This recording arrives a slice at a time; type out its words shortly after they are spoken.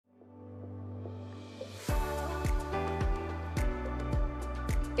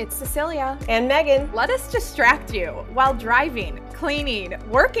It's Cecilia. And Megan. Let us distract you while driving, cleaning,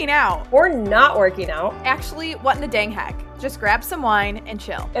 working out. Or not working out. Actually, what in the dang heck? Just grab some wine and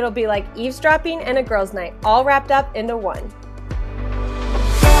chill. It'll be like eavesdropping and a girls' night, all wrapped up into one.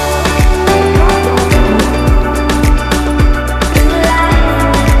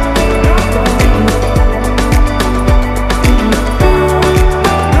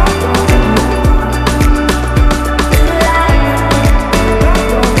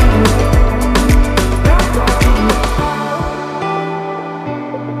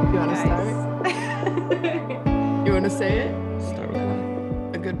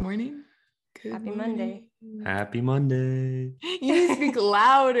 Happy Monday. You need to speak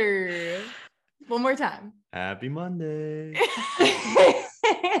louder. One more time. Happy Monday.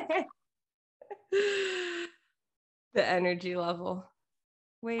 The energy level.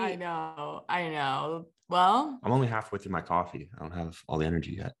 Wait. I know. Well, I'm only halfway through my coffee. I don't have all the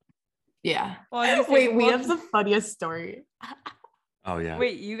energy yet. Yeah. Well, wait, we have the funniest story. Oh, yeah.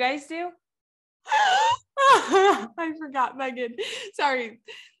 Wait, you guys do? I forgot, Megan. Sorry.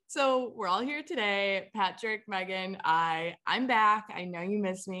 So we're all here today. Patrick, Megan, I'm back. I know you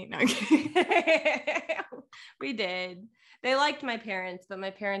missed me. No, we did. They liked my parents, but my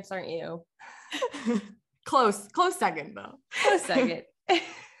parents aren't you. Close second though. Close second.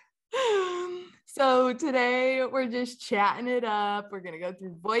 So today we're just chatting it up. We're going to go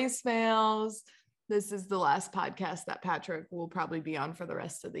through voicemails. This is the last podcast that Patrick will probably be on for the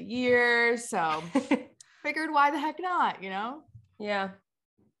rest of the year. So figured why the heck not, you know? Yeah.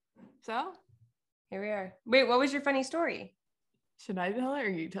 So here we are. Wait, what was your funny story? Should I tell it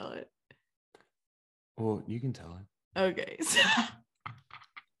or you tell it? Well, you can tell it. Okay. So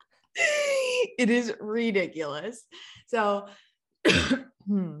it is ridiculous. So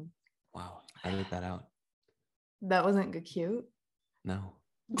Wow. Edit that out. That wasn't good cute. No.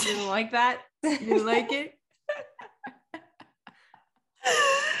 Didn't like that? You didn't like it?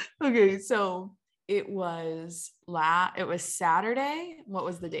 Okay, so it was Saturday. What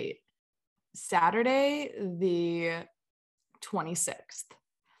was the date? Saturday, the 26th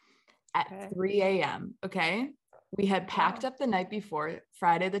at 3 a.m. Okay. We had packed up the night before,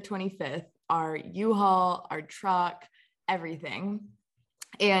 Friday, the 25th, our U-Haul, our truck, everything.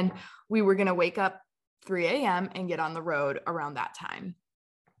 And we were going to wake up 3 a.m. and get on the road around that time.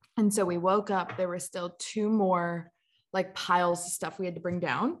 And so we woke up, there were still two more like piles of stuff we had to bring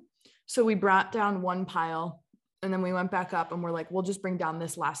down. So we brought down one pile and then we went back up and we're like, we'll just bring down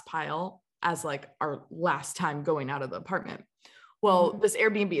this last pile as like our last time going out of the apartment. Well, this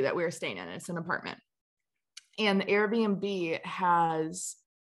Airbnb that we were staying in, it's an apartment. And the Airbnb has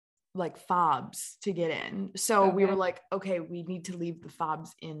like fobs to get in. So we were like, okay, we need to leave the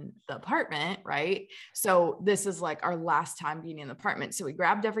fobs in the apartment, right? So this is like our last time being in the apartment. So we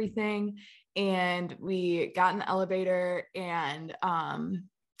grabbed everything and we got in the elevator and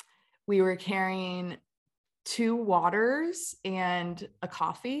we were carrying 2 waters and a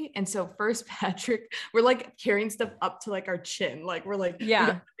coffee. And so first Patrick, we're like carrying stuff up to like our chin. Like we're like, we have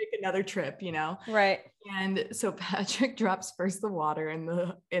to make another trip, you know? Right. And so Patrick drops first the water in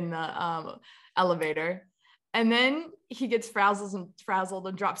the elevator. And then he gets frazzled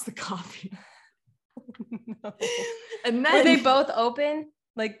and drops the coffee. No. And then were they both open?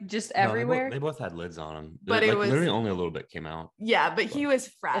 Like just everywhere? They both had lids on them. But like, it was literally only a little bit came out. Yeah, but he was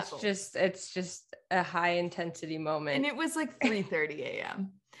frazzled. It's just a high intensity moment. And it was like 3:30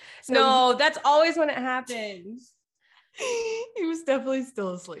 a.m. So no, that's always when it happens. He was definitely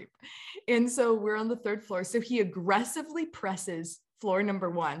still asleep. And so we're on the 3rd floor. So he aggressively presses floor number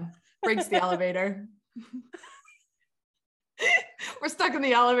 1, breaks the elevator. We're stuck in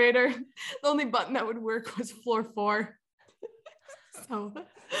the elevator. The only button that would work was floor 4. So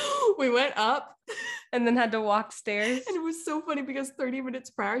we went up and then had to walk stairs. And it was so funny because 30 minutes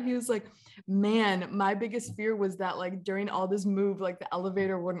prior, he was like, man, my biggest fear was that like during all this move, like the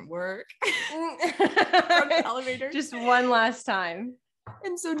elevator wouldn't work. From the elevator. Just one last time.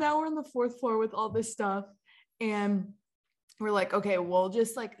 And so now we're on the 4th floor with all this stuff. And we're like, okay, we'll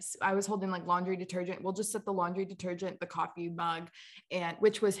just like, I was holding like laundry detergent. We'll just set the laundry detergent, the coffee mug, and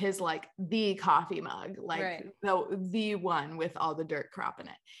which was his like the coffee mug, like the one with all the dirt crop in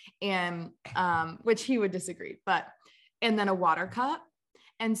it. And which he would disagree, and then a water cup.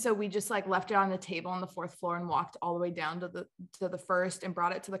 And so we just like left it on the table on the 4th floor and walked all the way down to the 1st and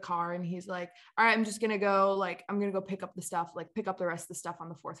brought it to the car. And he's like, all right, I'm going to go pick up the stuff, like pick up the rest of the stuff on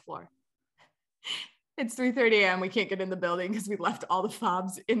the 4th floor. It's 3:30 a.m. We can't get in the building because we left all the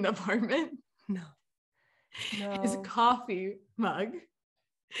fobs in the apartment. No. His coffee mug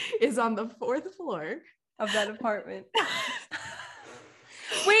is on the 4th floor of that apartment.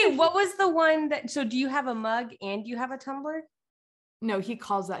 Wait, what was the one that? So do you have a mug and you have a tumbler? No, he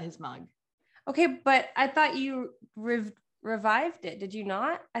calls that his mug. Okay, but I thought you revived it. Did you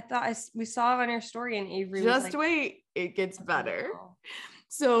not? I thought we saw it on your story and Avery was Just like, wait, it gets better. oh.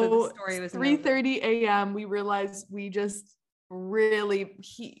 So the story was 3:30 a.m. we realized we just really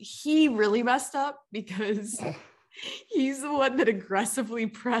he really messed up because he's the one that aggressively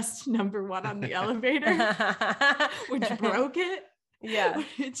pressed number 1 on the elevator, which broke it. Yeah.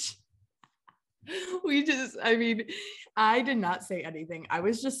 Which I mean, I did not say anything. I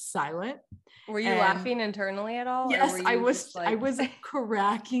was just silent. Were you laughing internally at all? Yes, or were you I was. like... I was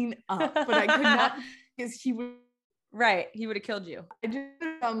cracking up, but I could not because he was. Right, he would have killed you. I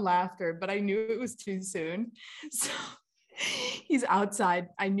just found laughter, but I knew it was too soon. So he's outside.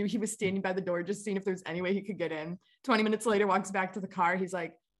 I knew he was standing by the door, just seeing if there's any way he could get in. 20 minutes later, walks back to the car. He's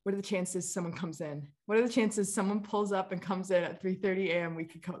like, what are the chances someone comes in? What are the chances someone pulls up and comes in at 3:30 a.m. We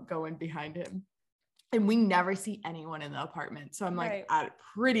could go in behind him? And we never see anyone in the apartment. So I'm like,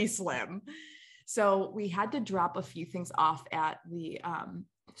 pretty slim. So we had to drop a few things off at the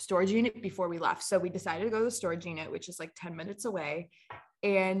storage unit before we left. So we decided to go to the storage unit, which is like 10 minutes away.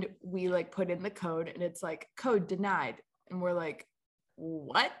 And we like put in the code and it's like code denied. And we're like,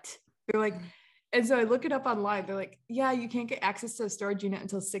 what? They're like, and so I look it up online. They're like, yeah, you can't get access to the storage unit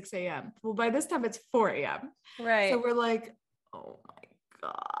until 6 a.m. Well, by this time it's 4 a.m. Right. So we're like, oh my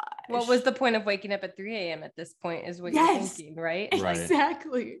God. What was the point of waking up at 3 a.m. at this point is what you're thinking, right?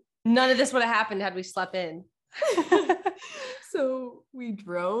 Exactly. None of this would have happened had we slept in. So we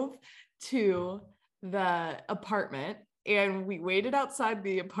drove to the apartment and we waited outside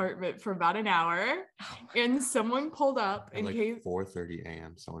the apartment for about an hour and someone pulled up At and like came. 4:30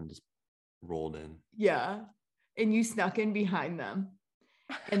 a.m. Someone just rolled in. Yeah. And you snuck in behind them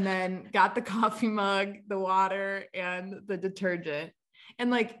and then got the coffee mug, the water, and the detergent. And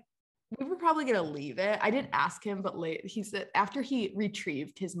like, we were probably going to leave it. I didn't ask him, but he said after he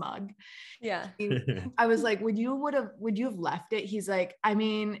retrieved his mug, yeah, I was like, would you have left it? He's like, I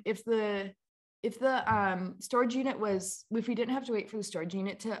mean, if the storage unit if we didn't have to wait for the storage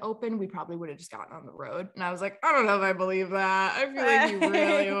unit to open, we probably would have just gotten on the road. And I was like, I don't know if I believe that. I feel like he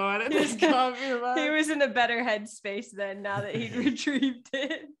really wanted this coffee mug. He was in a better headspace then now that he'd retrieved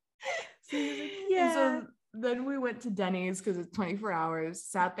it. So he was like, yeah. So then we went to Denny's because it's 24 hours,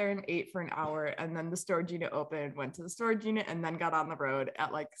 sat there and ate for an hour. And then the storage unit opened, went to the storage unit, and then got on the road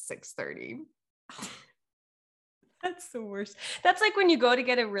at like 6:30. That's the worst. That's like when you go to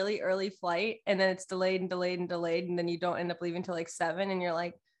get a really early flight and then it's delayed and delayed and delayed. And then you don't end up leaving till like 7. And you're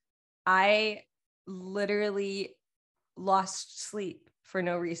like, I literally lost sleep for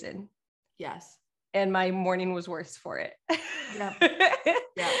no reason. Yes. And my morning was worse for it. Yeah.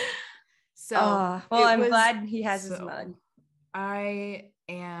 Yeah. So, well, I'm glad he has his mug. I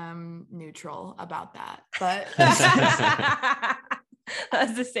am neutral about that, but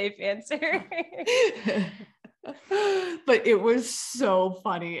that's a safe answer. But it was so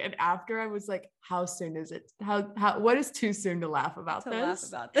funny. And after I was like, how soon is it? What is too soon to laugh about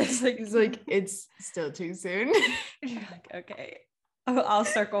this? Like, he's like, it's still too soon. You're like, okay, I'll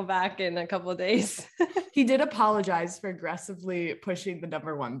circle back in a couple of days. He did apologize for aggressively pushing the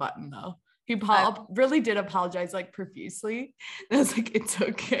number 1 button though. He really did apologize like profusely. And I was like, it's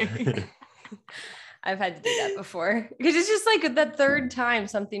okay. I've had to do that before because it's just like the third time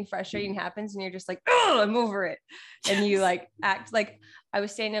something frustrating happens and you're just like, oh, I'm over it. And you like act like I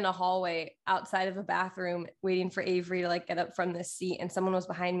was standing in a hallway outside of a bathroom waiting for Avery to like get up from this seat and someone was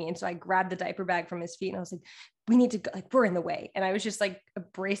behind me. And so I grabbed the diaper bag from his feet and I was like, we need to go, like, we're in the way. And I was just like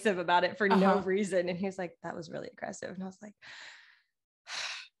abrasive about it for no reason. And he was like, that was really aggressive. And I was like,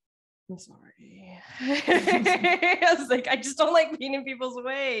 I'm sorry. I was like, I just don't like being in people's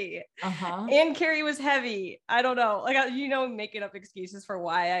way. And Carrie was heavy. I don't know. Like, making up excuses for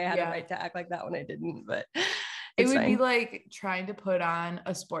why I had a right to act like that when I didn't, but it would be like trying to put on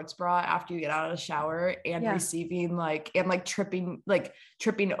a sports bra after you get out of the shower and receiving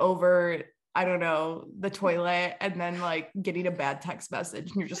tripping over, I don't know, the toilet and then like getting a bad text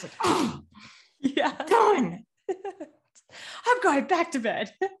message and you're just like, oh, yeah, done. I'm going back to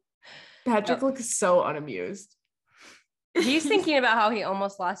bed. Patrick looks so unamused. He's thinking about how he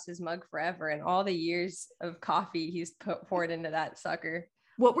almost lost his mug forever and all the years of coffee he's poured into that sucker.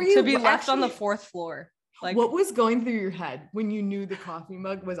 What were you to be left on the 4th floor? Like, what was going through your head when you knew the coffee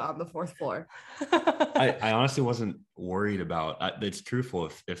mug was on the 4th floor? I honestly wasn't worried about it's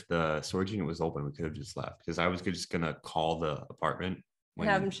truthful. If the storage unit was open, we could have just left because I was just gonna call the apartment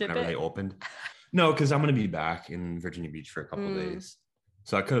whenever they opened. No, because I'm gonna be back in Virginia Beach for a couple of days.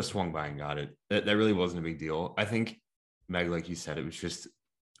 So I could have swung by and got it. That really wasn't a big deal. I think, Meg, like you said, it was just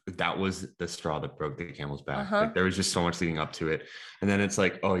that was the straw that broke the camel's back. Like there was just so much leading up to it. And then it's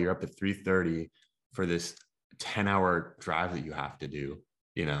like, oh, you're up at 3:30 for this 10-hour drive that you have to do,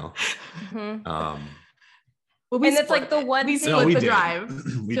 you know? Well, and it's like the one we split the drive.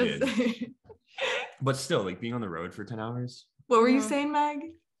 We did. But still, like being on the road for 10 hours. What were you saying,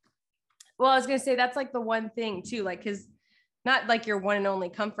 Meg? Well, I was gonna say that's like the one thing too, like, because not like your one and only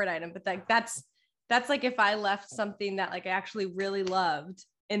comfort item, but like that's like if I left something that like I actually really loved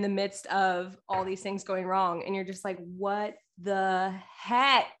in the midst of all these things going wrong, and you're just like, what the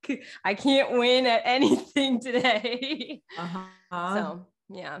heck? I can't win at anything today. So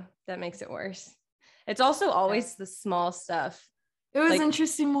yeah, that makes it worse. It's also always the small stuff. It was an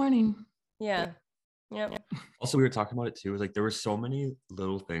interesting morning. Yeah. Also, we were talking about it too. It was like there were so many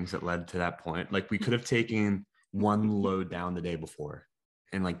little things that led to that point. Like we could have taken one load down the day before,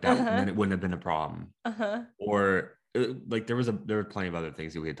 and like that, then it wouldn't have been a problem. Or like there were plenty of other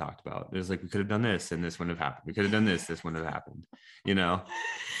things that we had talked about. There's like we could have done this and this wouldn't have happened. We could have done this wouldn't have happened. You know,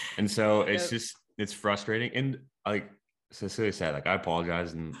 and so it's frustrating. And like Cecilia said, like I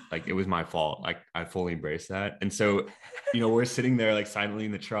apologize, and like it was my fault. Like I fully embrace that. And so, you know, we're sitting there like silently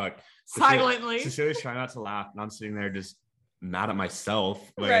in the truck. Cecilia's trying not to laugh, and I'm sitting there just mad at myself.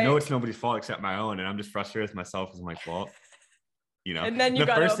 Like I know it's nobody's fault except my own, and I'm just frustrated with myself as my fault. You know, and then you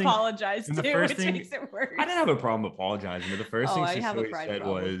got to apologize too, which makes it worse. I didn't have a problem apologizing, but the first thing Cecilia said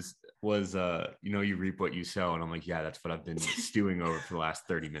was you know, you reap what you sow, and I'm like, yeah, that's what I've been stewing over for the last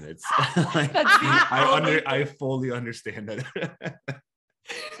 30 minutes. Like, I fully understand that. That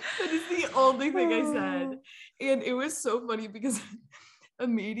is the only thing I said, and it was so funny because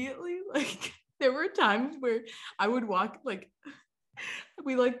immediately, like, there were times where I would walk, like,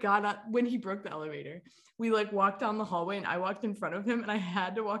 we like got up when he broke the elevator. We like walked down the hallway, and I walked in front of him, and I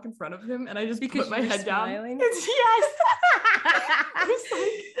had to walk in front of him, and I just put my head smiling? down. Yes. I was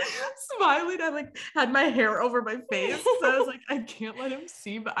like smiling. I like had my hair over my face, so I was like, I can't let him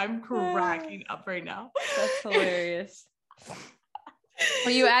see, but I'm cracking up right now. That's hilarious.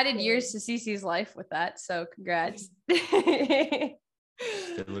 Well, you added years to Cece's life with that, so congrats. It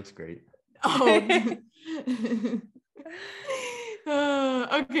looks great.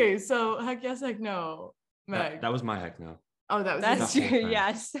 Okay, so heck yes, heck no, Meg. That was my heck no. Oh, that's true.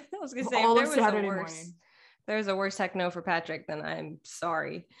 Yes, I was gonna say all of Saturday morning. There's a worse heck no for Patrick, then I'm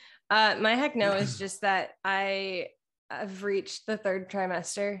sorry. My heck no is just that I've reached the 3rd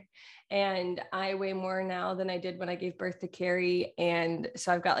trimester, and I weigh more now than I did when I gave birth to Carrie, and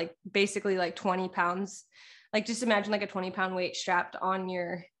so I've got like basically like 20 pounds. Like just imagine like a 20-pound weight strapped on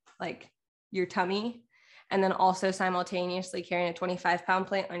your tummy, and then also simultaneously carrying a 25-pound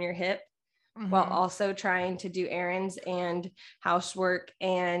plate on your hip, while also trying to do errands and housework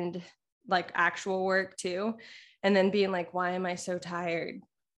and like actual work too. And then being like, why am I so tired?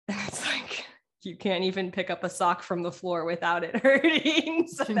 And it's like, you can't even pick up a sock from the floor without it hurting.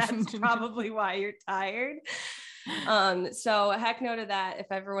 So that's probably why you're tired. So heck no to that. If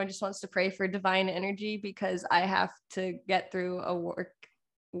everyone just wants to pray for divine energy, because I have to get through a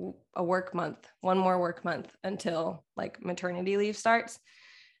work month, one more work month until like maternity leave starts.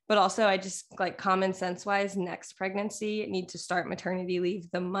 But also I just like common sense wise, next pregnancy, need to start maternity leave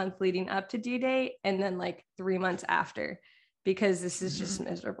the month leading up to due date, and then like 3 months after, because this is just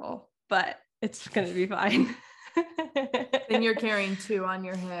miserable, but it's going to be fine. And you're carrying 2 on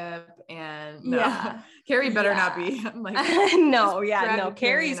your hip, and Carrie better not be. I'm like,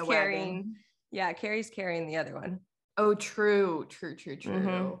 Carrie's carrying. Yeah, Carrie's carrying the other one. Oh, true.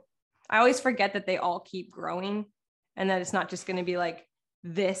 I always forget that they all keep growing, and that it's not just going to be like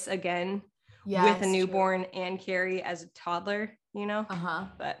this again with a newborn and Carrie as a toddler, you know?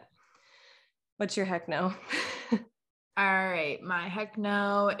 But what's your heck no? All right. My heck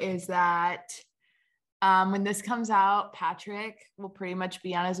no is that when this comes out, Patrick will pretty much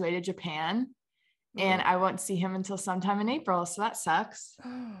be on his way to Japan, and I won't see him until sometime in April. So that sucks.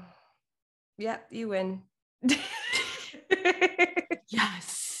 Yep, you win.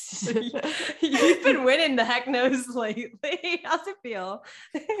 Yes. You've been winning the heck no's lately. How's it feel?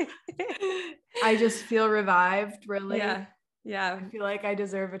 I just feel revived, really. Yeah. I feel like I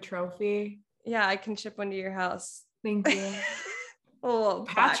deserve a trophy. Yeah, I can ship one to your house. Thank you.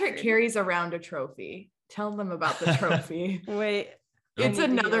 Patrick carries around a trophy. Tell them about the trophy. Wait. It's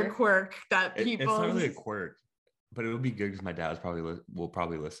another quirk that people... It's not really a quirk, but it would be good because my dad will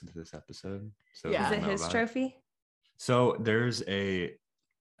probably listen to this episode. So is it his trophy? So there's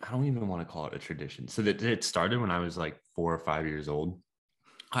I don't even want to call it a tradition. So that it started when I was like 4 or 5 years old.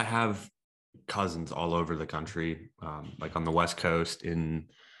 I have cousins all over the country, like on the West Coast, in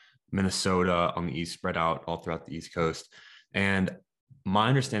Minnesota, on the East, spread out all throughout the East Coast. And my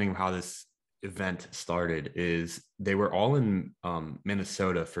understanding of how this event started is they were all in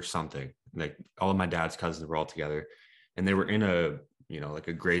Minnesota for something. Like all of my dad's cousins were all together, and they were in a, like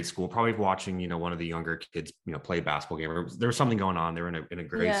a grade school, probably watching, one of the younger kids, play a basketball game. Or there was something going on. They were in a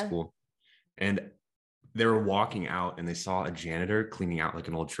grade school, and they were walking out and they saw a janitor cleaning out like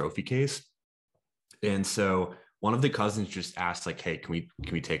an old trophy case. And so one of the cousins just asked like, hey, can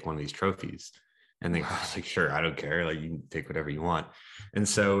we take one of these trophies? And they was like, sure, I don't care. Like, you can take whatever you want. And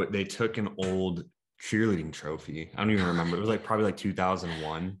so they took an old cheerleading trophy. I don't even remember. It was like probably like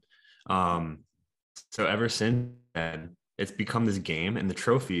 2001. So ever since then, it's become this game, and the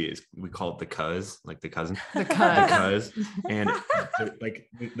trophy is, we call it the cuz, like the cousin, the cuz. And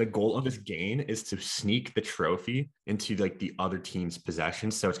the goal of this game is to sneak the trophy into like the other team's possession.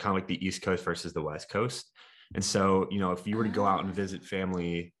 So it's kind of like the East Coast versus the West Coast. And so, if you were to go out and visit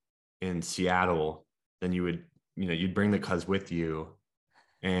family in Seattle, then you would, you'd bring the cuz with you,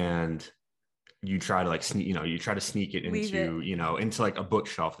 and you try to like sneak, you try to sneak it into, into like a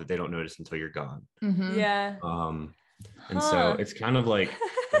bookshelf that they don't notice until you're gone. Mm-hmm. Yeah. And so it's kind of like,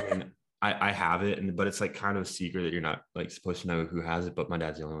 I have it, but it's like kind of a secret that you're not like supposed to know who has it, but my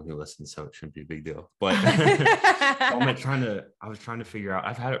dad's the only one who listens, so it shouldn't be a big deal. But I was trying to figure out,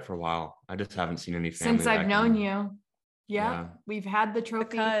 I've had it for a while. I just haven't seen any family since I've known you. Yeah, we've had the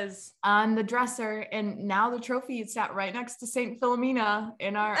trophy on the dresser, and now the trophy sat right next to Saint Philomena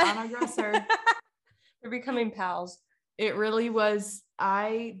on our dresser. We're becoming pals. It really was.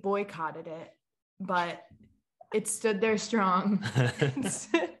 I boycotted it, but it stood there strong.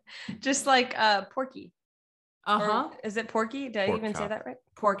 Just like Porky. Uh-huh. Or, is it Porky? Did I even say that right?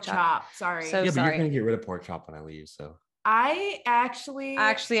 Pork chop. Sorry. So yeah, but you're gonna get rid of pork chop when I leave. So I actually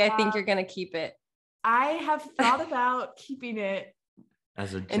I think you're gonna keep it. I have thought about keeping it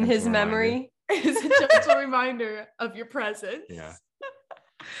as in his memory. As a gentle reminder of your presence. Yeah.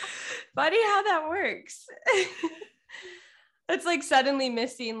 Funny how that works. It's like suddenly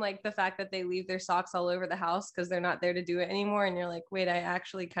missing like the fact that they leave their socks all over the house because they're not there to do it anymore. And you're like, wait, I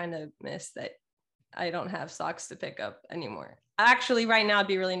actually kind of miss that I don't have socks to pick up anymore. Actually, right now it'd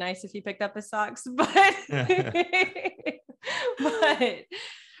be really nice if you picked up his socks, but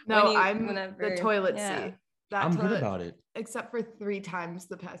no, I'm the toilet seat. I'm good about it. Except for 3 times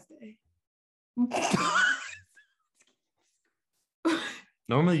the past day.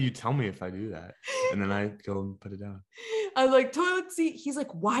 Normally you tell me if I do that, and then I go and put it down. I'm like, toilet seat. He's like,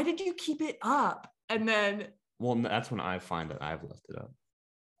 why did you keep it up? And then, well, that's when I find that I've left it up.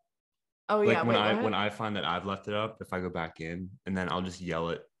 Oh like yeah. When I find that I've left it up, if I go back in, and then I'll just yell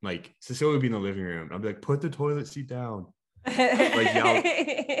it. Like Cecilia would be in the living room. I'll be like, put the toilet seat down. Like yell.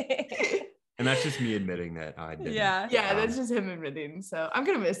 And that's just me admitting that I did. Yeah, that's just him admitting. So I'm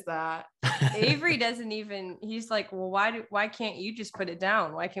gonna miss that. Avery doesn't even. He's like, well, why can't you just put it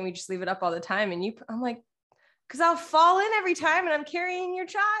down? Why can't we just leave it up all the time? And I'm like, because I'll fall in every time, and I'm carrying your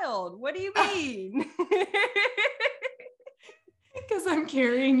child. What do you mean? Because I'm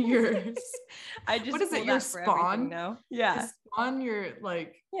carrying yours. What is it? Your spawn? No. Yeah. Your spawn. Your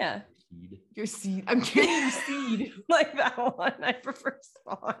like. Yeah. Your seed. I'm carrying your seed. Like that one. I prefer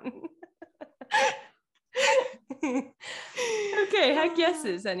spawn. Okay, heck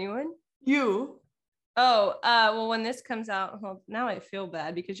yeses. Anyone? You. Oh, well, when this comes out, well, now I feel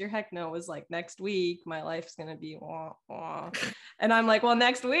bad because your heck no was like next week. My life's gonna be wah, wah. And I'm like, well,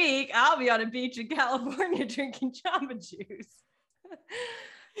 next week I'll be on a beach in California drinking Jamba Juice.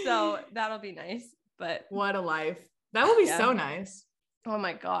 So that'll be nice. But what a life! That will be so nice. Oh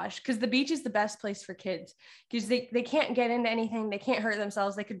my gosh, because the beach is the best place for kids because they can't get into anything. They can't hurt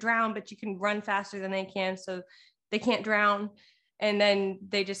themselves. They could drown, but you can run faster than they can. So they can't drown. And then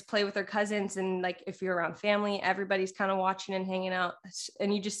they just play with their cousins. And like, if you're around family, everybody's kind of watching and hanging out,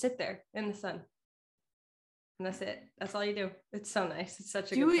 and you just sit there in the sun. And that's it. That's all you do. It's so nice. It's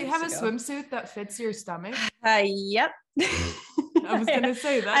such a good place. Do you have a swimsuit that fits your stomach? Yep. I was going to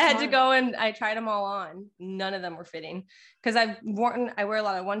say that. I had to go and I tried them all on. None of them were fitting because I wear a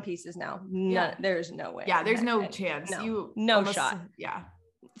lot of one pieces now. There's no way. Yeah. There's no chance. No shot. Yeah.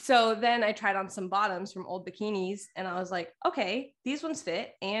 So then I tried on some bottoms from old bikinis and I was like, okay, these ones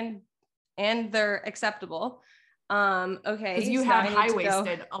fit and they're acceptable. Okay. Because you had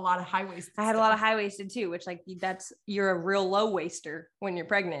a lot of high-waisted. I had a lot of high-waisted too, which like you're a real low-waister when you're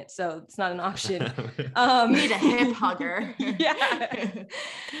pregnant. So it's not an option. You need a hip hugger. Yeah.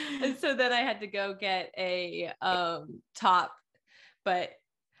 And so then I had to go get a top, but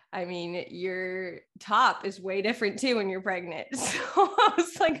I mean, your top is way different too when you're pregnant. So I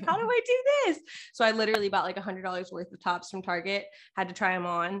was like, how do I do this? So I literally bought like $100 worth of tops from Target, had to try them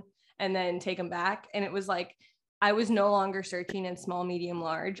on and then take them back. And it was like, I was no longer searching in small, medium,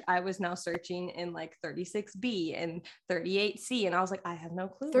 large. I was now searching in like 36B and 38C. And I was like, I have no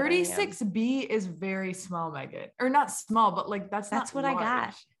clue. 36B is very small, Megan. Or not small, but like that's what large. I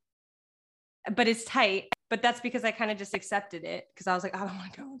got. But it's tight. But that's because I kind of just accepted it because I was like, I don't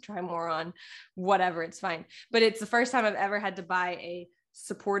want to go try more on whatever. It's fine. But it's the first time I've ever had to buy a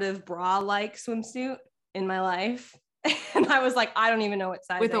supportive bra-like swimsuit in my life. And I was like, I don't even know what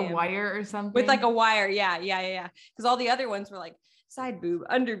size with a wire or something. With like a wire. Yeah. Because all the other ones were like side boob,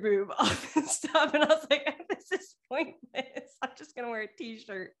 under boob, all this stuff. And I was like, this is pointless. I'm just going to wear a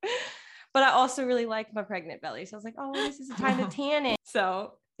t-shirt. But I also really like my pregnant belly. So I was like, oh, this is a time to tan it.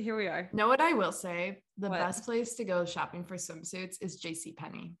 So here we are. Know what I will say? The best place to go shopping for swimsuits is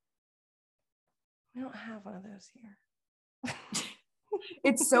JCPenney. We don't have one of those here.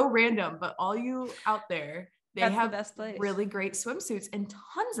 It's so random, but all you out there, they have the best place. Really great swimsuits and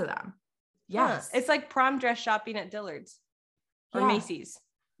tons of them. Yes. It's like prom dress shopping at Dillard's or Macy's.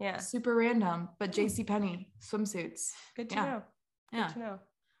 Yeah. Super random, but JCPenney swimsuits. Good to know. Yeah. Good to know.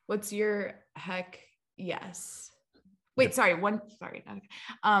 What's your heck yes? Wait, sorry. Real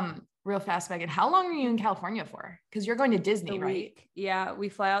fast, Megan. How long are you in California for? Because you're going to Disney, right? Yeah. We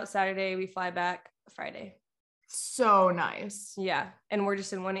fly out Saturday. We fly back Friday. So nice. Yeah. And we're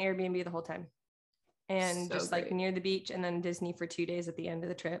just in one Airbnb the whole time. And so just like near the beach, and then Disney for 2 days at the end of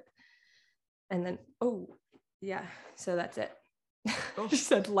the trip. And then, so that's it. Just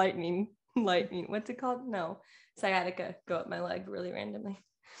said lightning. What's it called? No, sciatica go up my leg really randomly.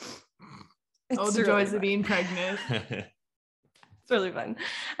 It's the joys of being pregnant. It's really fun.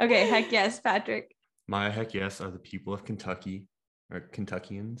 Okay, heck yes, Patrick. My heck yes are the people of Kentucky, or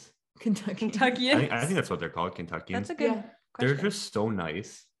Kentuckians. Kentuckians. I think that's what they're called, Kentuckians. That's a good question. They're just so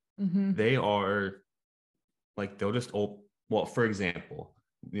nice. Mm-hmm. They are like, they'll just for example,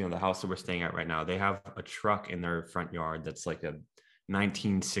 the house that we're staying at right now, they have a truck in their front yard that's like a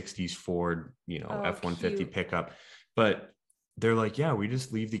 1960s Ford, F-150 cute. pickup. But they're like, yeah, we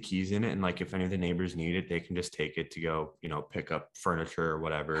just leave the keys in it. And like, if any of the neighbors need it, they can just take it to go, pick up furniture or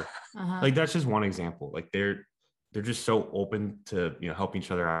whatever. Uh-huh. Like, that's just one example. Like they're just so open to, helping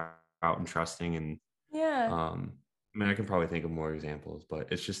each other out and trusting. And I mean, I can probably think of more examples, but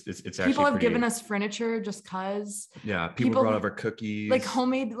it's actually people have given us furniture just cause. Yeah. People brought over cookies, like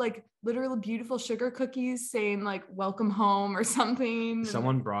homemade, like literally beautiful sugar cookies saying like, welcome home or something.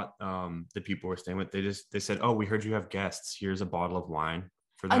 Someone brought, the people we're staying with, they said, oh, we heard you have guests. Here's a bottle of wine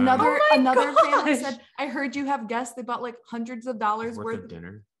for them. Another family said, I heard you have guests. They bought like hundreds of dollars worth of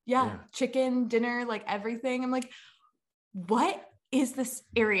dinner. Yeah. Chicken, dinner, like everything. I'm like, what is this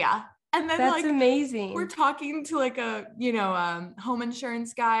area? And then that's amazing. We're talking to like a, home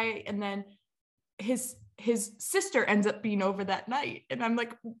insurance guy. And then his sister ends up being over that night. And I'm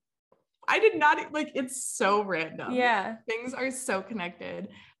like, I did not, like, it's so random. Yeah. Things are so connected,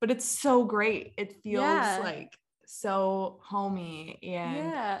 but it's so great. It feels like so homey.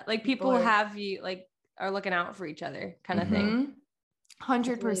 And like people have you, like, are looking out for each other kind of thing.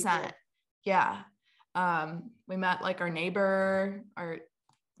 100%. Really cool. Yeah. We met like our neighbor,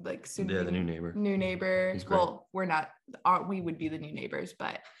 like soon the new neighbor. Well, we're not, we would be the new neighbors,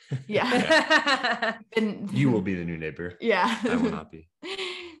 but yeah. And you will be the new neighbor. Yeah. I will not be.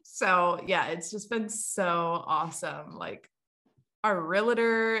 So yeah, it's just been so awesome. Like our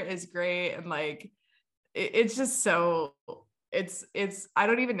realtor is great. And like, it's just so, it's, I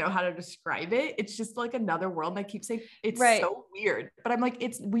don't even know how to describe it. It's just like another world. And I keep saying it's so weird, but I'm like,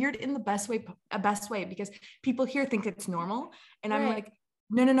 it's weird in the best way because people here think it's normal. And I'm like,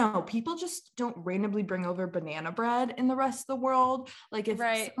 no. People just don't randomly bring over banana bread in the rest of the world. Like if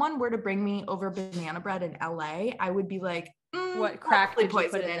someone were to bring me over banana bread in LA, I would be like, what crack did you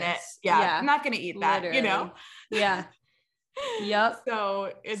put in it? Yeah. I'm not going to eat that, literally. Yeah. Yep.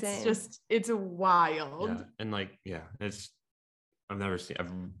 So it's it's wild. Yeah. And like,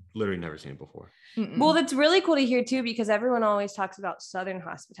 I've literally never seen it before. Mm-mm. Well, that's really cool to hear too, because everyone always talks about Southern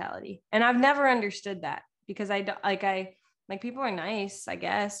hospitality. And I've never understood that because people are nice, I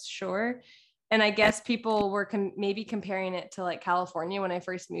guess. Sure. And I guess people were maybe comparing it to like California when I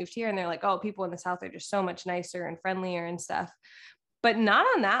first moved here. And they're like, oh, people in the South are just so much nicer and friendlier and stuff, but not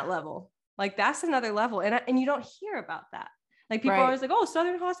on that level. Like that's another level. And you don't hear about that. Like people are always like, oh,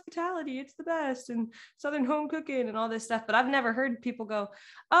 Southern hospitality, it's the best, and Southern home cooking and all this stuff. But I've never heard people go,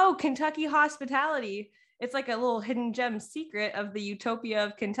 oh, Kentucky hospitality. It's like a little hidden gem secret of the utopia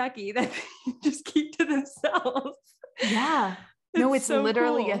of Kentucky that they just keep to themselves. Yeah. No, it's so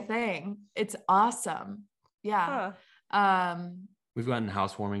literally cool. A thing. It's awesome. Yeah. We've gotten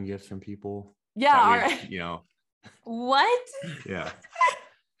housewarming gifts from people. Yeah. What? Yeah.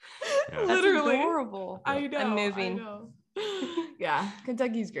 Literally. adorable. I know. I'm moving. I know. Yeah,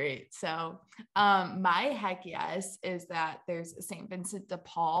 Kentucky's great. So my heck yes is that there's St. Vincent de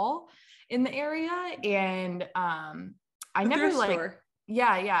Paul in the area, and I never like store.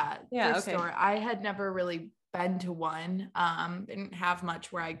 Yeah, okay. store. I had never really been to one. Didn't have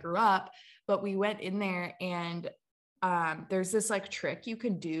much where I grew up, but we went in there, and there's this like trick you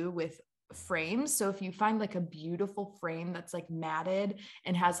can do with frames. So if you find like a beautiful frame that's like matted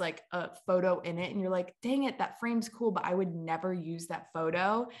and has like a photo in it, and you're like, dang it, that frame's cool, but I would never use that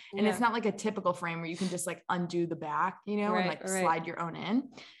photo. And it's not like a typical frame where you can just like undo the back, you know, and like slide your own in.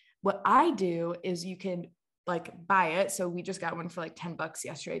 What I do is you can like buy it. So we just got one for like $10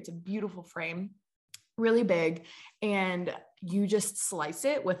 yesterday. It's a beautiful frame, really big. And you just slice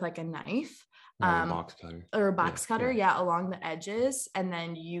it with like a knife. Or a box cutter. Along the edges. And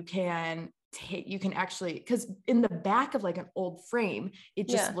then you can actually, because in the back of like an old frame, it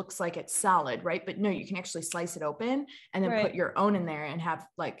just looks like it's solid, right? But no, you can actually slice it open and then put your own in there and have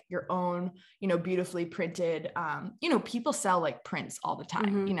like your own, you know, beautifully printed, you know, people sell like prints all the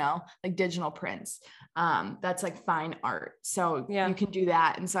time, you know, like digital prints. That's like fine art. So you can do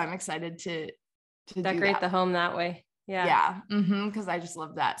that. And so I'm excited to decorate the home that way. Because I just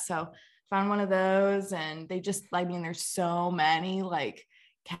love that. So found one of those, and they just, I mean, there's so many like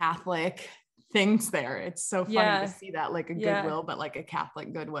Catholic things there. It's so funny to see that, like a Goodwill, but like a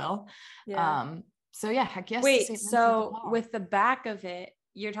Catholic Goodwill. So yeah, heck yes. Wait, so with the back of it,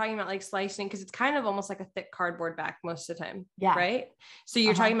 you're talking about like slicing, because it's kind of almost like a thick cardboard back most of the time. Yeah. Right. So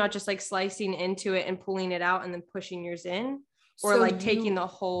you're talking about just like slicing into it and pulling it out and then pushing yours in, or so like taking the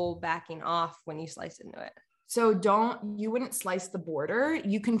whole backing off when you slice into it. So you wouldn't slice the border.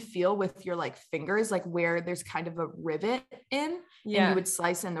 You can feel with your like fingers, like where there's kind of a rivet in, and you would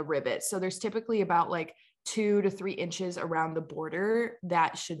slice in the rivet. So there's typically about like 2 to 3 inches around the border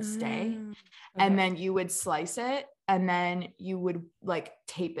that should stay. Okay. And then you would slice it, and then you would like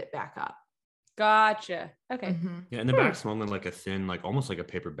tape it back up. Gotcha. Okay. Yeah. And the back's normally like a thin, like almost like a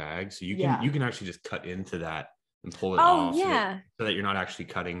paper bag. So you can actually just cut into that and pull it off. So that you're not actually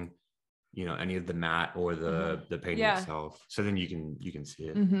cutting, you know, any of the mat or the painting itself. So then you can see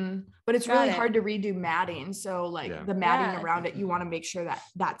it. But it's really hard to redo matting. So like the matting around it, you want to make sure that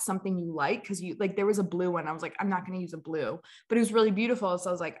that's something you like. Cause you like, there was a blue one. I was like, I'm not going to use a blue, but it was really beautiful. So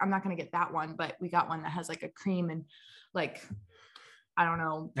I was like, I'm not going to get that one, but we got one that has like a cream and like, I don't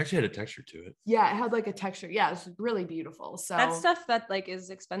know. Actually had a texture to it. Yeah, it had like a texture. Yeah, it's really beautiful. So that stuff that like is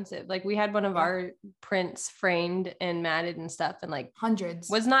expensive. Like we had one of our prints framed and matted and stuff, and like hundreds.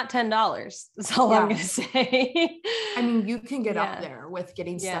 Was not $10. That's all I'm gonna say. I mean, you can get up there with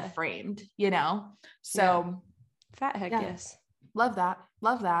getting stuff framed, you know. So fat heck yes. Love that.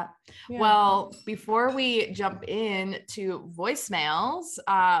 Yeah. Well, before we jump in to voicemails,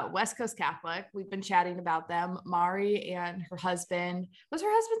 West Coast Catholic, we've been chatting about them. Mari and her husband, what's her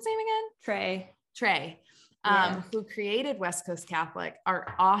husband's name again? Trey. Who created West Coast Catholic,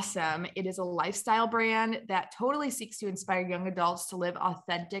 are awesome. It is a lifestyle brand that totally seeks to inspire young adults to live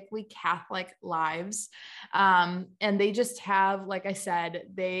authentically Catholic lives. And they just have, like I said,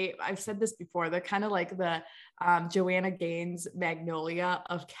 I've said this before, they're kind of like the Joanna Gaines Magnolia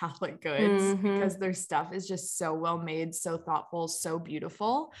of Catholic goods, because their stuff is just so well made, so thoughtful, so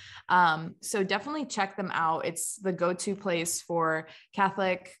beautiful. So definitely check them out. It's the go-to place for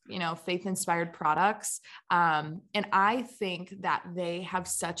Catholic, you know, faith-inspired products. And I think that they have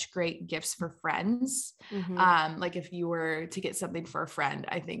such great gifts for friends. Like if you were to get something for a friend,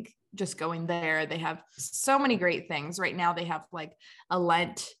 I think just going there, they have so many great things. Right now they have like a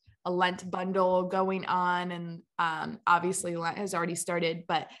Lent bundle going on, and obviously Lent has already started,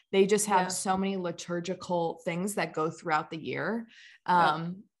 but they just have so many liturgical things that go throughout the year.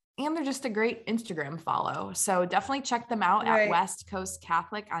 And they're just a great Instagram follow. So definitely check them out at West Coast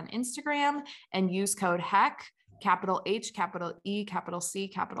Catholic on Instagram, and use code HECK, capital H, capital E, capital C,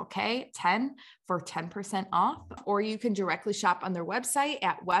 capital K, 10 for 10% off, or you can directly shop on their website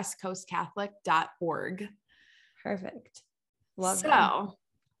at westcoastcatholic.org. Perfect. Love them.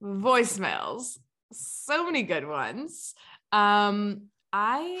 Voicemails, so many good ones. I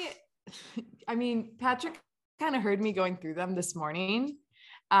mean, Patrick kind of heard me going through them this morning.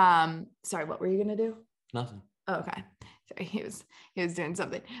 Sorry, what were you gonna do? Nothing. Oh, okay. Sorry, he was doing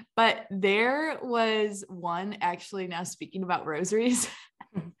something. But there was one, actually, now speaking about rosaries,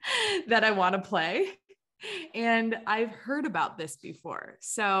 that I want to play. And I've heard about this before.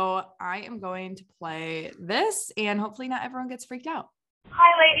 So I am going to play this, and hopefully not everyone gets freaked out.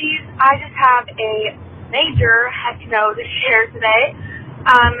 Hi ladies, I just have a major heck no to share today.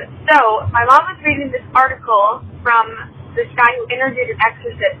 So my mom was reading this article from this guy who interviewed an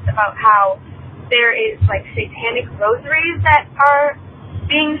exorcist about how there is like satanic rosaries that are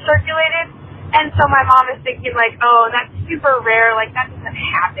being circulated. And so my mom is thinking like, oh, that's super rare, like that doesn't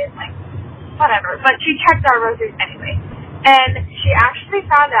happen, like whatever. But she checked our rosaries anyway. And she actually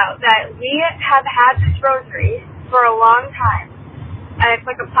found out that we have had this rosary for a long time. And it's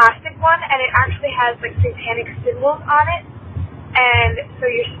like a plastic one, and it actually has like satanic symbols on it. And so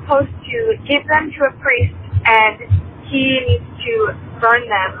you're supposed to give them to a priest, and he needs to burn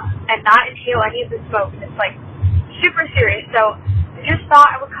them and not inhale any of the smoke. It's like super serious. So I just thought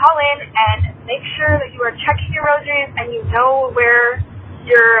I would call in and make sure that you are checking your rosaries and you know where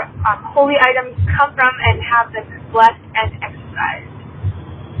your holy items come from and have them blessed and exercised.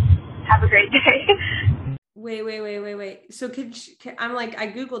 Have a great day. Wait. So I'm like, I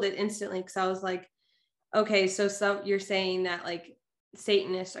Googled it instantly because I was like, okay, so you're saying that like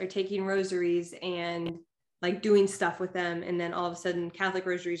Satanists are taking rosaries and like doing stuff with them, and then all of a sudden Catholic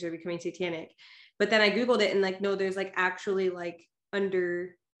rosaries are becoming satanic. But then I Googled it and like, no, there's like actually like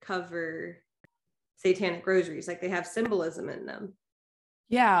undercover satanic rosaries. Like they have symbolism in them.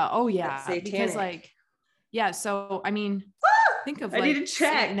 Yeah. Oh yeah. Because like, yeah. So, I mean, think of like I need to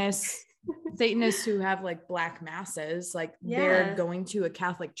check. Satanists who have like black masses, like they're going to a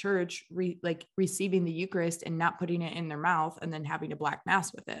Catholic church, receiving the Eucharist and not putting it in their mouth and then having a black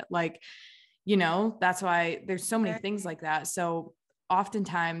mass with it. Like, you know, that's why there's so many things like that. So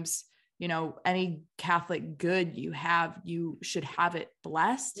oftentimes, you know, any Catholic good you should have it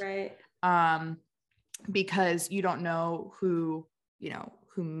blessed. Right. Because you don't know who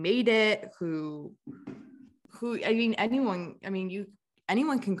made it,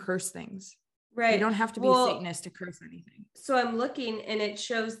 anyone can curse things. Right. You don't have to be a Satanist to curse anything. So I'm looking and it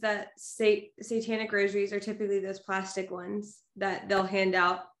shows that satanic rosaries are typically those plastic ones that they'll hand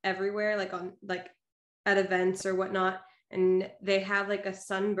out everywhere, like on like at events or whatnot. And they have like a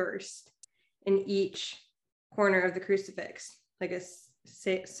sunburst in each corner of the crucifix, like a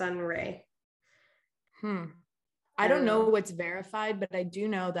sun ray. I don't know what's verified, but I do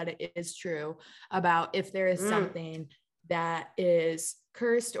know that it is true about if there is something that is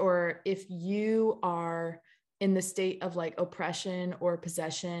cursed, or if you are in the state of like oppression or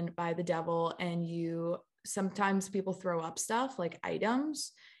possession by the devil, and sometimes people throw up stuff like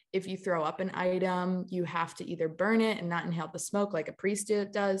items. If you throw up an item, you have to either burn it and not inhale the smoke like a priest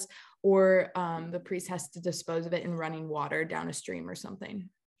does, or the priest has to dispose of it in running water down a stream or something.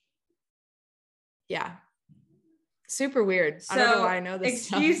 Yeah. Super weird. So, I don't know why I know this.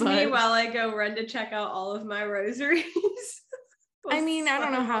 Excuse me while I go run to check out all of my rosaries. I mean, I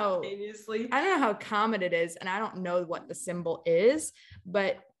don't know how common it is, and I don't know what the symbol is,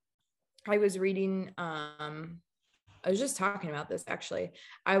 but I was reading, I was just talking about this actually.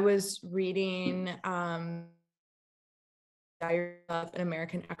 I was reading Diary of an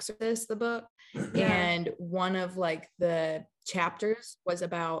American Exorcist, the book, and one of like the chapters was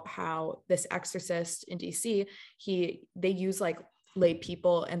about how this exorcist in DC, they use like lay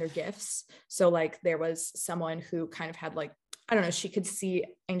people and their gifts. So like there was someone who kind of had like, I don't know, she could see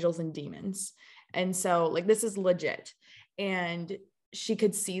angels and demons. And so like, this is legit, and she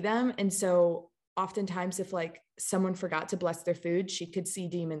could see them. And so oftentimes if like someone forgot to bless their food, she could see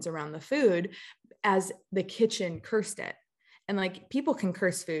demons around the food as the kitchen cursed it. And like people can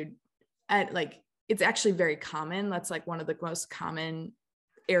curse food at like, it's actually very common. That's like one of the most common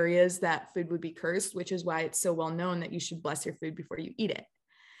areas that food would be cursed, which is why it's so well known that you should bless your food before you eat it.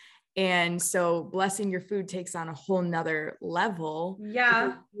 And so blessing your food takes on a whole nother level.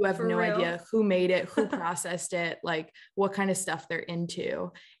 Yeah. You have no idea who made it, who processed it, like what kind of stuff they're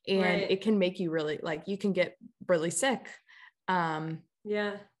into. And it can make you really, like, you can get really sick.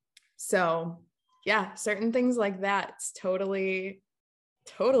 So yeah, certain things like that, it's totally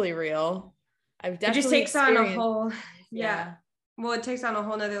real. I've definitely it just takes on a whole, well, it takes on a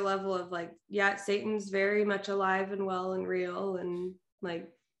whole nother level of like, Satan's very much alive and well and real. And like,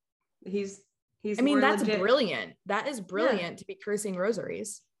 he's I mean, that's legit. Brilliant. That is brilliant to be cursing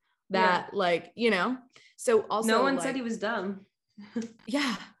rosaries. That like, you know, so also no one said he was dumb.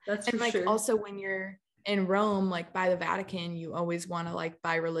 That's and like sure. Also when you're in Rome, like by the Vatican, you always want to like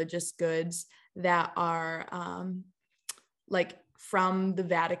buy religious goods that are like from the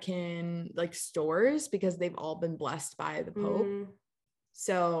Vatican like stores, because they've all been blessed by the Pope.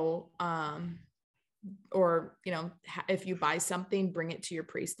 So or you know, if you buy something, bring it to your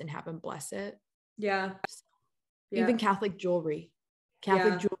priest and have him bless it. Even Catholic jewelry.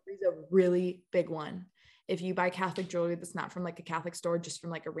 Jewelry is a really big one. If you buy Catholic jewelry that's not from like a Catholic store, just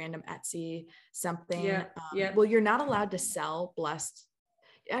from like a random Etsy something, well, you're not allowed to sell blessed.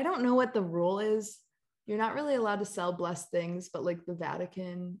 I don't know what the rule is. You're not really allowed to sell blessed things, but like the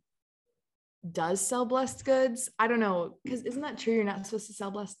Vatican does sell blessed goods. I don't know, because isn't that true? You're not supposed to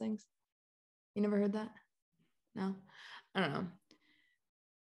sell blessed things. You never heard that? No, I don't know.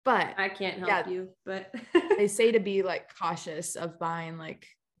 But I can't help you, but they say to be like cautious of buying like,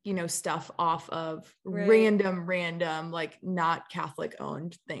 you know, stuff off of random, like not Catholic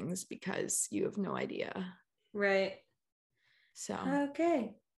owned things because you have no idea. Right. So,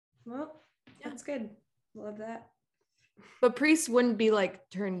 okay. Well, that's good. Love that. But priests wouldn't be like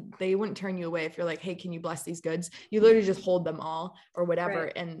they wouldn't turn you away if you're like, hey, can you bless these goods? You literally just hold them all or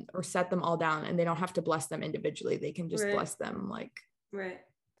whatever or set them all down, and they don't have to bless them individually. They can just bless them like,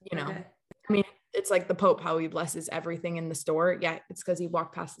 you know, I mean, it's like the Pope, how he blesses everything in the store. Yeah, it's because he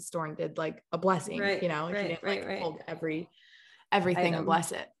walked past the store and did like a blessing, you know, if you didn't hold everything item. And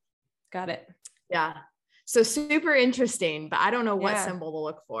bless it. Got it. Yeah. So super interesting, but I don't know what symbol to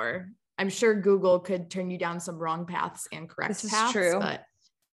look for. I'm sure Google could turn you down some wrong paths and correct paths. This is true. But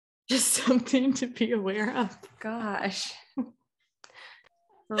just something to be aware of. Gosh. For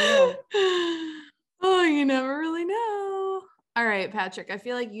real. Oh, you never really know. All right, Patrick, I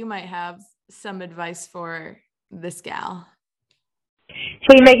feel like you might have some advice for this gal.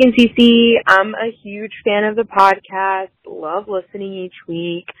 Hey, Megan CC. I'm a huge fan of the podcast. Love listening each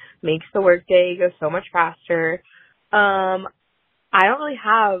week. Makes the workday go so much faster. I don't really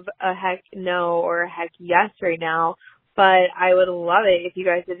have a heck no or a heck yes right now, but I would love it if you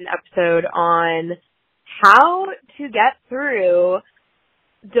guys did an episode on how to get through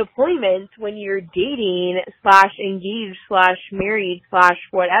deployments when you're dating / engaged / married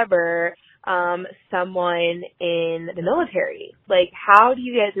 / whatever, someone in the military. Like, how do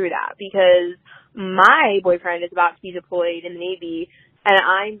you get through that? Because my boyfriend is about to be deployed in the Navy, and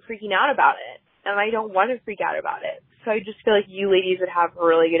I'm freaking out about it, and I don't want to freak out about it. So I just feel like you ladies would have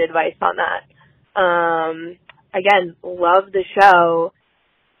really good advice on that. Again, love the show.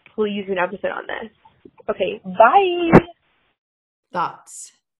 Please do an episode on this. Okay, bye.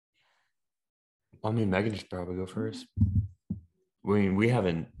 Thoughts? I mean, Megan should probably go first. I mean, we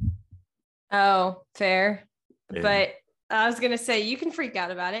haven't. Oh, fair. Yeah. But I was going to say, you can freak out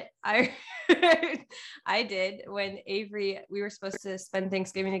about it. I did when Avery, we were supposed to spend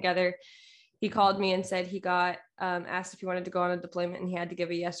Thanksgiving together. He called me and said he got asked if he wanted to go on a deployment, and he had to give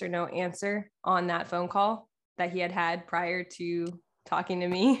a yes or no answer on that phone call that he had prior to talking to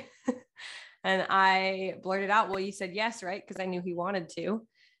me. And I blurted out, well, you said yes, right? Because I knew he wanted to.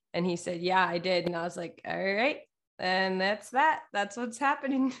 And he said, yeah, I did. And I was like, all right. And that's what's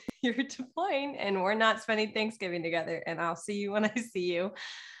happening. You're deploying and we're not spending Thanksgiving together, and I'll see you when I see you.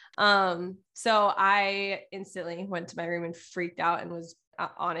 So I instantly went to my room and freaked out and was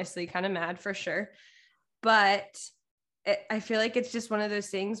honestly kind of mad for sure. But I feel like it's just one of those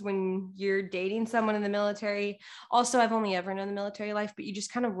things when you're dating someone in the military. Also, I've only ever known the military life, but you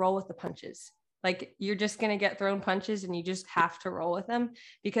just kind of roll with the punches. Like, you're just going to get thrown punches and you just have to roll with them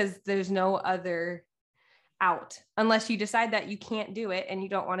because there's no other out unless you decide that you can't do it and you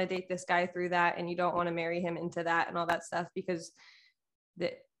don't want to date this guy through that and you don't want to marry him into that and all that stuff, because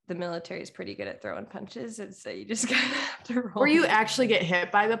the military is pretty good at throwing punches. And so you just kind of have to roll. Or you actually get hit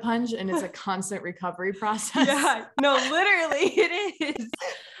by the punch and it's a constant recovery process. Yeah, no, literally it is.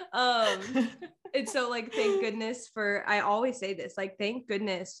 And so, like, thank goodness for, I always say this, like, thank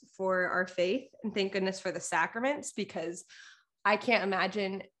goodness for our faith and thank goodness for the sacraments, because I can't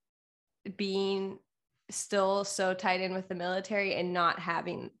imagine being still so tied in with the military and not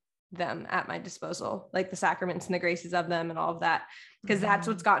having them at my disposal, like the sacraments and the graces of them and all of that, because that's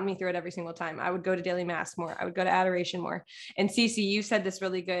what's gotten me through it every single time. I would go to daily mass more. I would go to adoration more. And Cece, you said this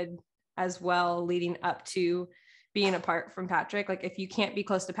really good as well, leading up to being apart from Patrick. Like, if you can't be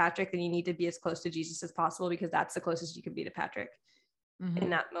close to Patrick, then you need to be as close to Jesus as possible, because that's the closest you can be to Patrick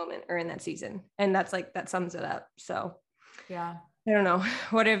in that moment or in that season. And that's like, that sums it up. So yeah, I don't know.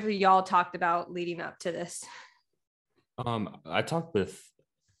 What have y'all talked about leading up to this? I talked with,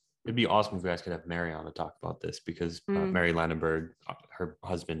 it'd be awesome if you guys could have Mary on to talk about this, because Mary Landenberg, her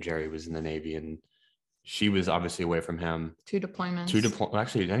husband Jerry, was in the Navy, and she was obviously away from him. Two deployments.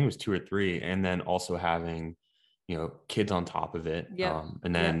 Actually, I think it was 2 or 3, and then also having, you know, kids on top of it.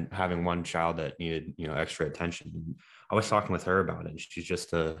 And then having one child that needed, you know, extra attention. I was talking with her about it. She's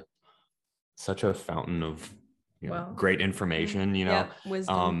just such a fountain of, you know, great information, you know,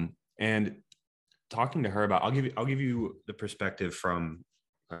 wisdom. And talking to her about, I'll give you the perspective from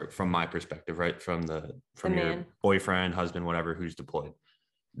my perspective, right? From your boyfriend, husband, whatever, who's deployed.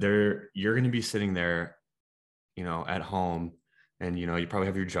 You're going to be sitting there, you know, at home, and, you know, you probably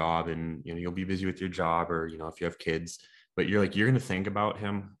have your job, and, you know, you'll be busy with your job, or, you know, if you have kids, but you're going to think about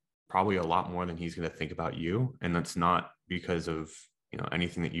him probably a lot more than he's going to think about you. And that's not because of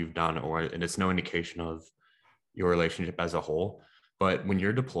anything that you've done, and it's no indication of your relationship as a whole. But when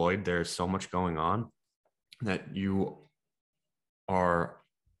you're deployed, there's so much going on that you are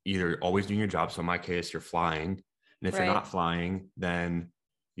either always doing your job. So in my case, you're flying. And if you're not flying, then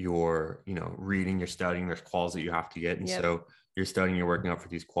you're, reading, you're studying, there's quals that you have to get. And so you're studying, you're working up for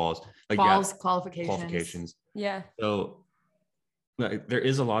these quals. Qualifications. Yeah. So there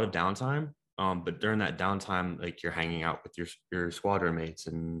is a lot of downtime. But during that downtime, like you're hanging out with your squadron mates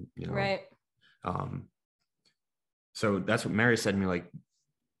and, Right. So that's what Mary said to me, like,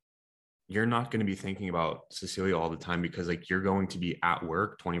 you're not going to be thinking about Cecilia all the time because like you're going to be at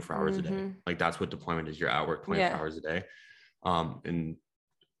work 24 hours a day. Like that's what deployment is. You're at work 24 hours a day. And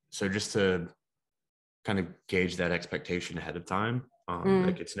so just to kind of gauge that expectation ahead of time,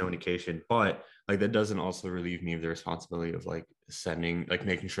 like it's no indication, but like that doesn't also relieve me of the responsibility of like sending, like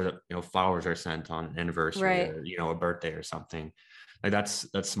making sure that, flowers are sent on an anniversary or, a birthday or something. Like that's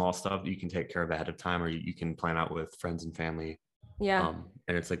small stuff that you can take care of ahead of time, or you can plan out with friends and family. Yeah.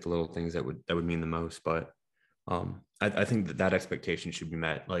 And it's like the little things that would mean the most. But I think that expectation should be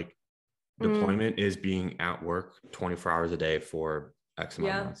met. Like deployment is being at work 24 hours a day for X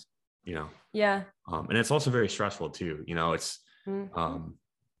amount of months, Yeah. And it's also very stressful too. It's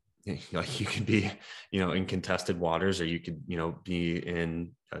like you could be, in contested waters, or you could, be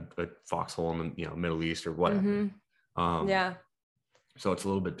in a foxhole in the, Middle East or whatever. So it's a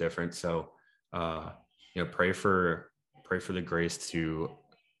little bit different. So, pray for the grace to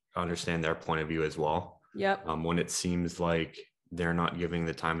understand their point of view as well. Yep. When it seems like they're not giving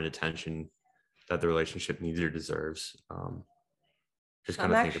the time and attention that the relationship needs or deserves. Just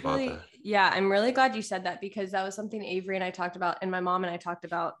kind of think about that. Yeah, I'm really glad you said that, because that was something Avery and I talked about, and my mom and I talked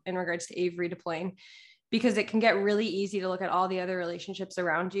about in regards to Avery deploying, because it can get really easy to look at all the other relationships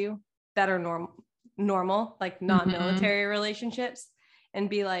around you that are normal, like non-military relationships, and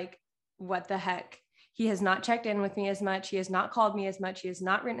be like, what the heck? He has not checked in with me as much. He has not called me as much. He has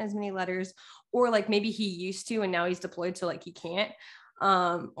not written as many letters, or like maybe he used to, and now he's deployed. So like he can't,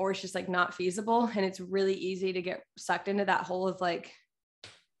 or it's just like not feasible. And it's really easy to get sucked into that hole of like,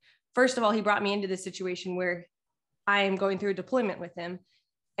 first of all, he brought me into this situation where I am going through a deployment with him.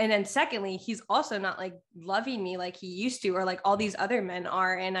 And then secondly, he's also not like loving me like he used to, or like all these other men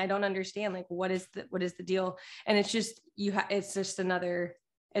are. And I don't understand, like, what is the deal? And it's just,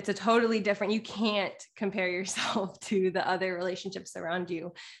 it's a totally different, you can't compare yourself to the other relationships around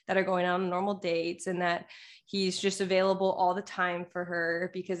you that are going on normal dates, and that he's just available all the time for her,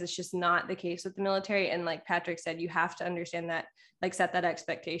 because it's just not the case with the military. And like Patrick said, you have to understand that, like set that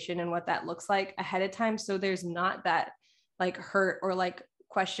expectation and what that looks like ahead of time. So there's not that like hurt or like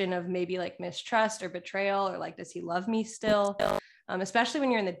question of maybe like mistrust or betrayal, or like, does he love me still? Especially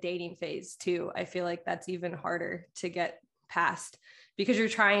when you're in the dating phase too. I feel like that's even harder to get past, because you're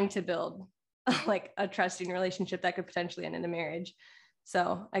trying to build like a trusting relationship that could potentially end in a marriage.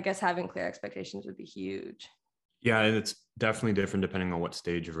 So I guess having clear expectations would be huge. Yeah. And it's definitely different depending on what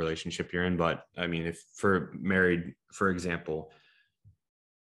stage of relationship you're in. But I mean, if for married, for example,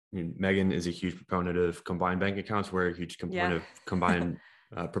 Megan is a huge proponent of combined bank accounts. We're a huge proponent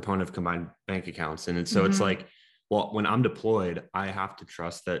of combined bank accounts. And so it's like, well, when I'm deployed, I have to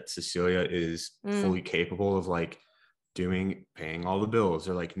trust that Cecilia is fully capable of like paying all the bills,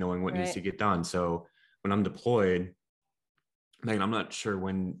 or like knowing what needs to get done. So when I'm deployed, Megan, I'm not sure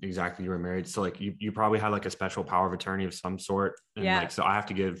when exactly you were married. So like you probably had like a special power of attorney of some sort. And like, so I have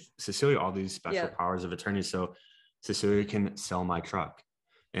to give Cecilia all these special powers of attorney. So Cecilia can sell my truck,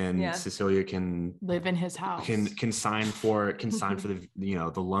 and Cecilia can live in his house, can sign for the,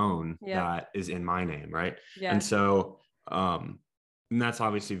 the loan that is in my name. Right. And so, and that's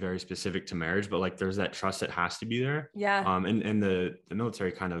obviously very specific to marriage, but like there's that trust that has to be there. And the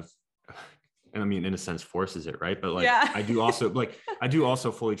military kind of, and I mean, in a sense, forces it, right? But like I do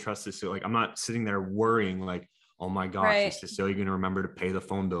also fully trust this. So like I'm not sitting there worrying like, oh my gosh, is Cecilia going to remember to pay the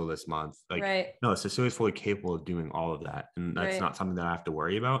phone bill this month? Like no, Cecilia's fully capable of doing all of that, and that's not something that I have to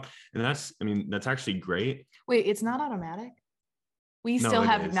worry about. And that's actually great. Wait, it's not automatic? We still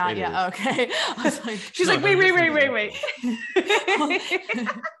have not yet. Okay. I was like, she's like, wait.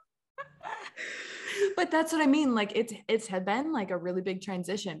 But that's what I mean. Like it's had been like a really big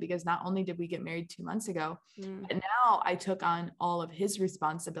transition, because not only did we get married 2 months ago, but now I took on all of his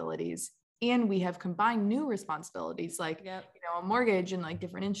responsibilities, and we have combined new responsibilities, like, a mortgage and like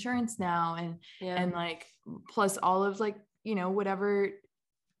different insurance now. And like, plus all of like, whatever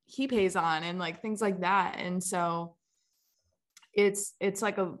he pays on and like things like that. And so it's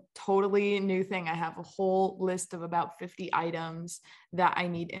like a totally new thing. I have a whole list of about 50 items that I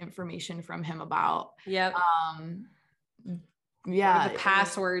need information from him about. the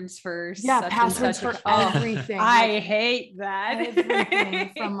passwords for passwords for everything. I hate that.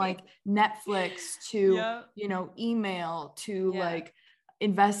 Everything from like Netflix to email to like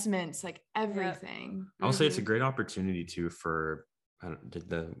investments, like everything. I'll say it's a great opportunity too for did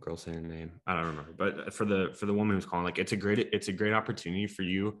the girl say her name? I don't remember, but for the woman who's calling, like it's a great opportunity for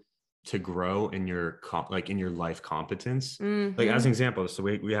you to grow in your life competence. Like as an example, so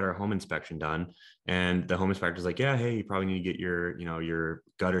we had our home inspection done, and the home inspector's like, yeah, hey, you probably need to get your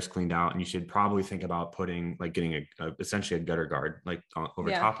gutters cleaned out, and you should probably think about getting essentially a gutter guard like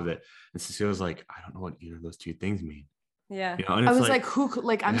over top of it. And Cecilia's like, I don't know what either of those two things mean. Yeah. And I was like,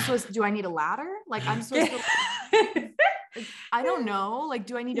 I'm supposed to, do I need a ladder? Like I'm supposed to I don't know. Like,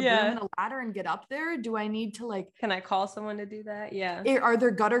 do I need to bring in a ladder and get up there? Do I need to like, can I call someone to do that? Yeah. Are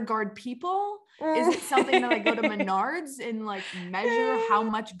there gutter guard people? Is it something that I go to Menards and like measure how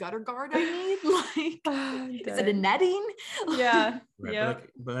much gutter guard I need? Like, is it a netting? Yeah. Right.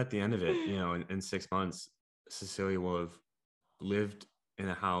 But at the end of it, in 6 months, Cecilia will have lived in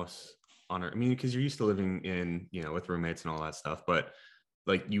a house on her. I mean, because you're used to living in, with roommates and all that stuff, but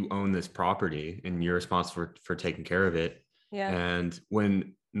like you own this property and you're responsible for taking care of it. Yeah. And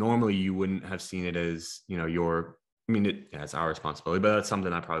when normally you wouldn't have seen it as, it's our responsibility, but that's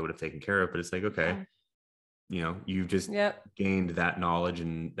something I probably would have taken care of. But it's like, okay, you've just gained that knowledge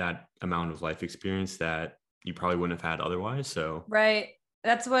and that amount of life experience that you probably wouldn't have had otherwise. So, right.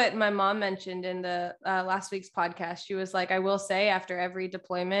 That's what my mom mentioned in the last week's podcast. She was like, I will say after every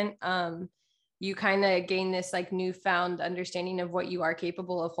deployment, you kind of gain this like newfound understanding of what you are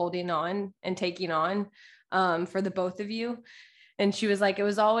capable of holding on and taking on for the both of you. And she was like, it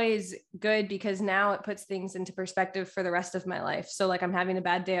was always good because now it puts things into perspective for the rest of my life. So like I'm having a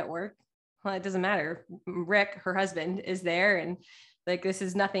bad day at work. Well, it doesn't matter. Rick, her husband, is there. And like, this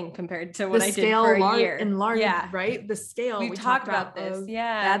is nothing compared to what I did for a year. Right? The scale. We talked about this.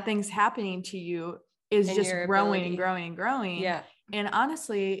 Bad things happening to you is just growing and growing and growing. Yeah. And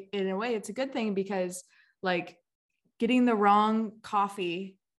honestly, in a way, it's a good thing because like getting the wrong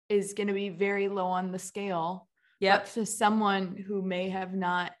coffee is going to be very low on the scale. Yeah. But to someone who may have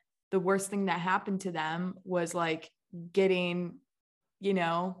not, the worst thing that happened to them was like getting,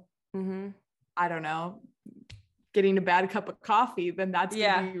 I don't know, getting a bad cup of coffee, then that's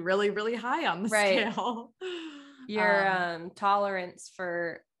going to be really, really high on the scale. Your tolerance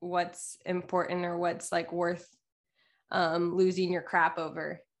for what's important or what's like worth losing your crap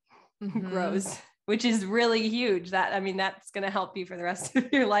over grows, which is really huge. That's going to help you for the rest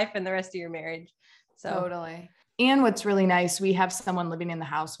of your life and the rest of your marriage. So totally. And what's really nice, we have someone living in the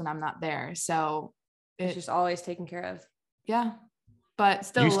house when I'm not there. So it's just always taken care of. Yeah. But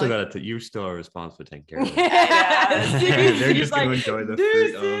still, you still are responsible for taking care of it. They're just going to enjoy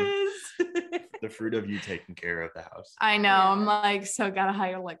the fruit of you taking care of the house. I know. I'm like, so gotta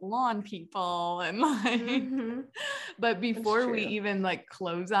hire like lawn people and like, but before we even like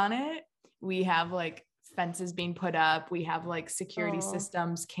close on it, we have like fences being put up. We have like security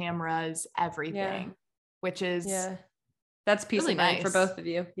systems, cameras, everything, which is that's peace really of mind nice for both of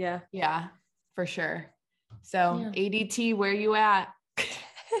you. Yeah. Yeah, for sure. So ADT, where you at?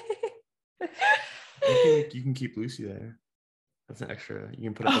 You can keep Lucy there. That's an extra. You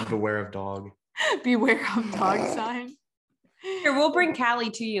can put up a beware of dog. Beware of dog sign. Here, we'll bring Callie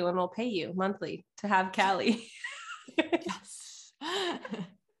to you and we'll pay you monthly to have Callie. Yes.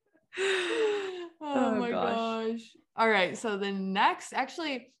 Oh my gosh. All right. So the next,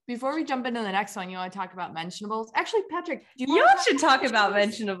 actually, before we jump into the next one, you want to talk about mentionables? Actually, Patrick, you should talk about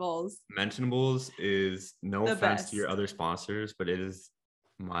mentionables. Mentionables is no offense to your other sponsors, but it is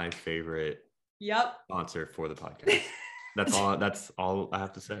my favorite sponsor for the podcast. That's all I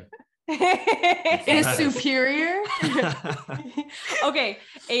have to say. Is superior. Okay.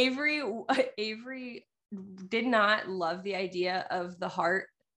 Avery did not love the idea of the heart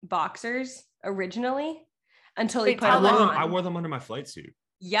boxers originally until he put them on. I wore them under my flight suit.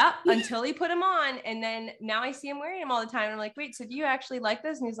 Yep. Until he put them on. And then now I see him wearing them all the time. And I'm like, wait, so do you actually like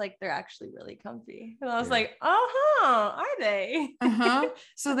this? And he's like, they're actually really comfy. And I was like, are they?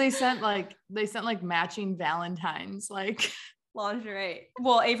 So they sent like matching Valentines, like lingerie.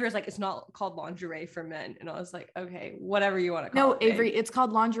 Well, Avery was like, it's not called lingerie for men. And I was like, okay, whatever you want to call it. No, Avery, it's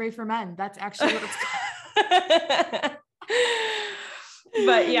called lingerie for men. That's actually what it's called.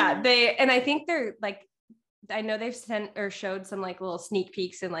 But yeah, I think they're like, I know they've sent or showed some like little sneak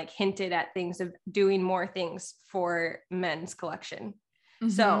peeks and like hinted at things of doing more things for men's collection.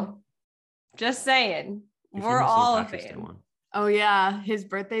 So just saying, we're all a fan. Oh yeah. His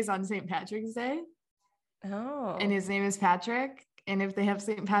birthday's on St. Patrick's Day. Oh. And his name is Patrick. And if they have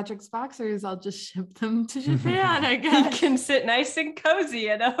St. Patrick's boxers, I'll just ship them to Japan, I guess. You can sit nice and cozy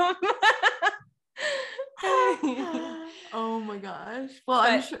at home. Oh my gosh. Well,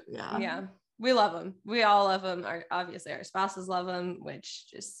 I'm sure. Yeah. We love them. We all love them. Obviously our spouses love them, which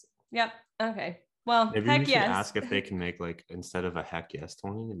just, yep. Okay. Well, maybe heck we should yes. ask if they can make like, instead of a heck yes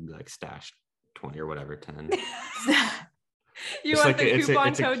 20, it'd be like stash 20 or whatever 10. You it's want like the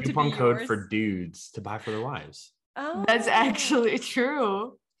coupon code a coupon to be code yours? for dudes to buy for their wives. Oh, that's actually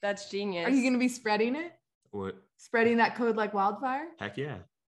true. That's genius. Are you going to be spreading it? What? Spreading that code like wildfire? Heck yeah.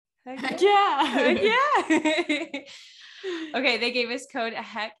 Heck yeah. Heck yeah. Okay, they gave us code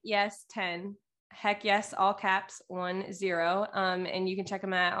heck yes 10. Heck yes, all caps 10. And you can check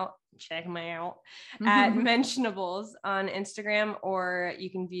them out at Mentionables on Instagram, or you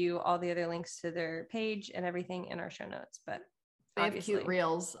can view all the other links to their page and everything in our show notes. But they have cute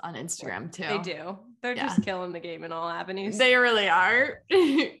reels on Instagram too. They do. They're just killing the game in all avenues. They really are.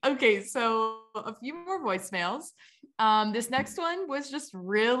 Okay, so a few more voicemails. This next one was just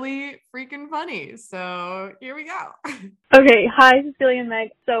really freaking funny. So here we go. Okay, hi, Cecilia and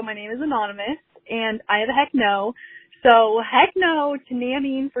Meg. So my name is Anonymous, and I have a heck no. So heck no to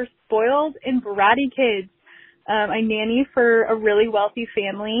nannying for spoiled and bratty kids. I nanny for a really wealthy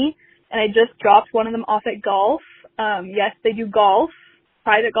family, and I just dropped one of them off at golf. Yes, they do golf,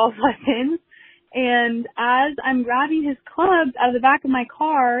 private golf lessons. And as I'm grabbing his clubs out of the back of my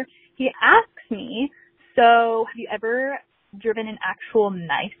car, he asks me, so have you ever driven an actual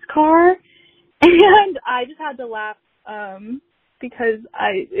nice car? And I just had to laugh because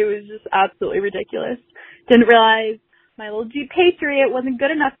it was just absolutely ridiculous. Didn't realize my little Jeep Patriot wasn't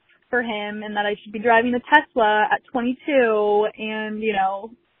good enough for him, and that I should be driving a Tesla at 22 and, you know,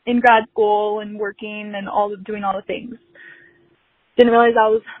 in grad school and working and doing all the things. Didn't realize that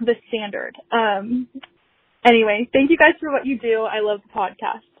was the standard. Anyway, thank you guys for what you do. I love the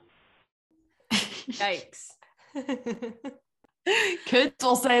podcast. Yikes. Kids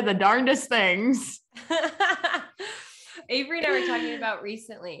will say the darndest things. Avery and I were talking about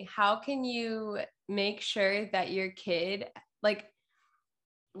recently, how can you make sure that your kid, like,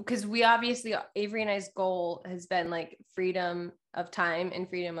 because we obviously, Avery and I's goal has been like freedom of time and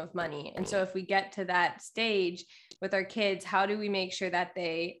freedom of money. And so if we get to that stage with our kids, how do we make sure that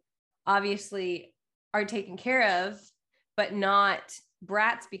they obviously are taken care of, but not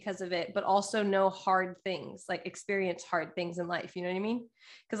brats because of it, but also know hard things, like experience hard things in life. You know what I mean?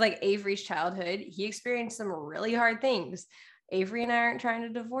 Because like Avery's childhood, he experienced some really hard things. Avery and I aren't trying to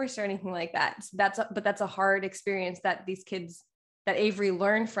divorce or anything like that. So that's a hard experience that these kids, that Avery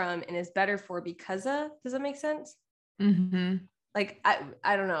learned from and is better for because of. Does that make sense? Mm-hmm. Like,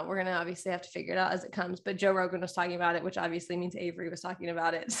 I don't know. We're going to obviously have to figure it out as it comes, but Joe Rogan was talking about it, which obviously means Avery was talking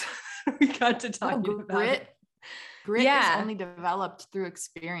about it. So we got to talking about it. Grit is only developed through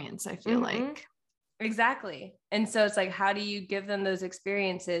experience, I feel like. Exactly. And so it's like, how do you give them those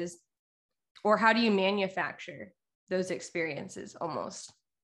experiences, or how do you manufacture those experiences almost,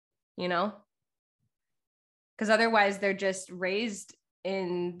 you know? Because otherwise they're just raised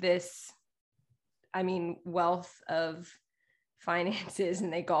in this, wealth of finances,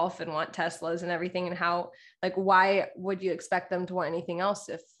 and they golf and want Teslas and everything. And how, like, why would you expect them to want anything else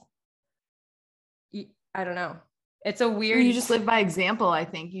if I don't know. It's a weird. You just live by example. I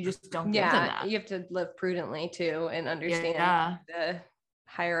think you just don't give them that. You have to live prudently too, and understand the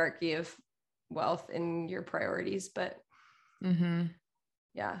hierarchy of wealth and your priorities. But I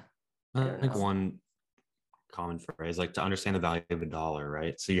think one common phrase, like, to understand the value of a dollar,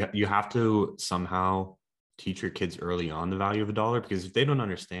 right? So you have to somehow teach your kids early on the value of a dollar, because if they don't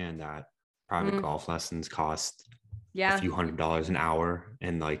understand that private golf lessons cost a few $100s an hour,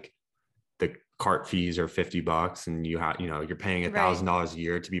 and like the cart fees are $50, and you're paying $1,000 a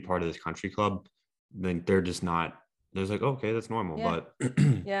year to be part of this country club, then they're like, okay, that's normal. But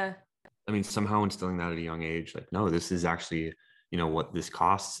somehow instilling that at a young age, like, no, this is actually, what this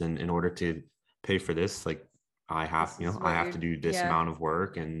costs. And in order to pay for this, like, I have to do this amount of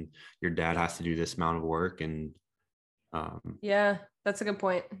work, and your dad has to do this amount of work. And that's a good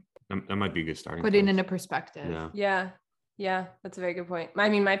point. That might be a good starting Putting place. into perspective. Yeah, that's a very good point.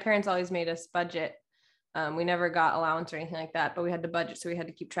 My parents always made us budget. We never got allowance or anything like that, but we had to budget. So we had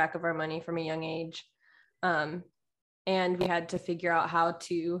to keep track of our money from a young age. And we had to figure out how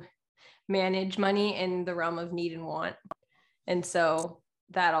to manage money in the realm of need and want. And so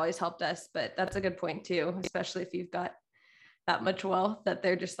that always helped us. But that's a good point too, especially if you've got that much wealth that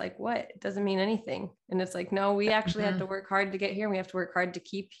they're just like, what? It doesn't mean anything. And it's like, no, we actually had to work hard to get here. And we have to work hard to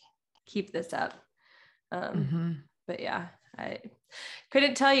keep this up. But yeah, I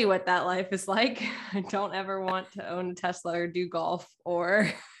couldn't tell you what that life is like. I don't ever want to own a Tesla or do golf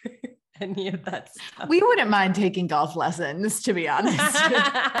or any of that stuff. We wouldn't mind taking golf lessons, to be honest.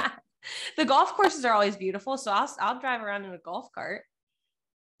 The golf courses are always beautiful, so I'll drive around in a golf cart.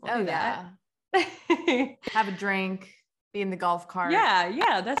 Oh yeah. Have a drink, be in the golf cart.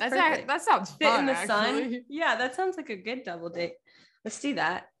 Yeah, that's perfect. That sounds fun. Sit in the actually. sun. Yeah, that sounds like a good double date. Let's do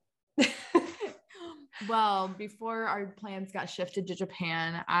that. Well, before our plans got shifted to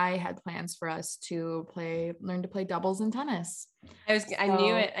Japan, I had plans for us to learn to play doubles in tennis. I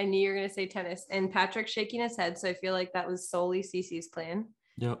knew it. I knew you were going to say tennis, and Patrick's shaking his head. So I feel like that was solely Cece's plan.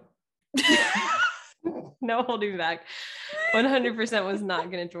 Yep. No holding back. 100% was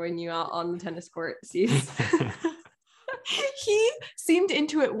not going to join you out on the tennis court, Cece. He seemed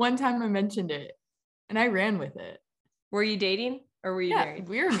into it one time I mentioned it, and I ran with it. Were you dating or were you married?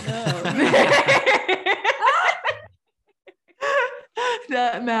 We were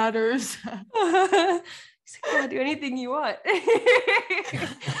That matters. He's like, I'll do anything you want.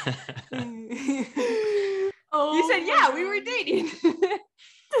 You said, yeah, we were dating.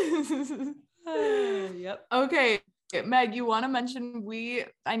 Yep. Okay, Meg, you want to mention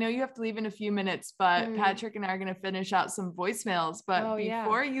I know you have to leave in a few minutes, but Patrick and I are going to finish out some voicemails. But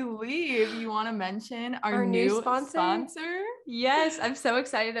before you leave, you want to mention our new sponsor? Yes, I'm so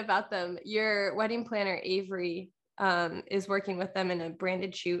excited about them. Your wedding planner, Avery, is working with them in a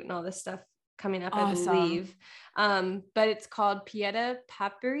branded shoot and all this stuff coming up, awesome. I believe. But it's called Pieta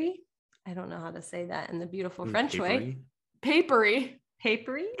Papery. I don't know how to say that in the beautiful French way. Papery.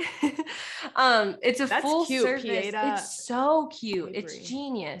 It's a full cute, service. Pieta. It's so cute. Papery. It's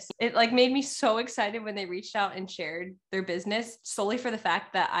genius. It like made me so excited when they reached out and shared their business solely for the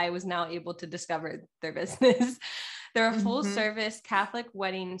fact that I was now able to discover their business. They're a full service Catholic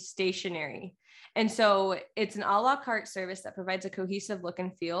wedding stationery. And so it's an a la carte service that provides a cohesive look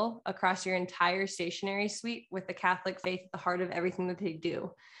and feel across your entire stationery suite with the Catholic faith at the heart of everything that they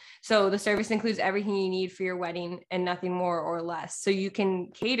do. So the service includes everything you need for your wedding and nothing more or less. So you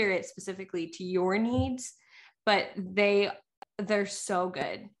can cater it specifically to your needs, but they're so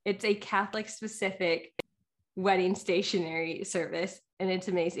good. It's a Catholic specific wedding stationery service, and it's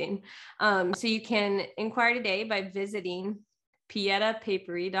amazing. So you can inquire today by visiting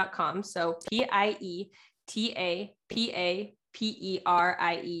pietapapery.com. So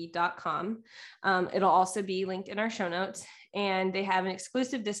pietapapery.com. It'll also be linked in our show notes, and they have an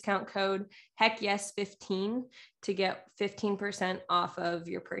exclusive discount code HECKYES15 to get 15% off of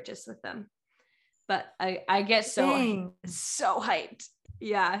your purchase with them. But I get so hyped.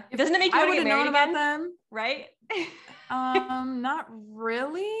 Yeah. Doesn't it make you want to get married again? About them? Right? Not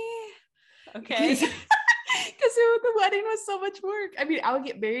really. Okay. Because the wedding was so much work. I mean, I would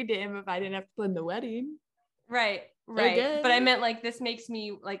get married to him if I didn't have to plan the wedding. Right. But I meant like, this makes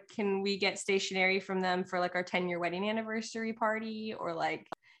me like, can we get stationery from them for like our 10-year wedding anniversary party, or like,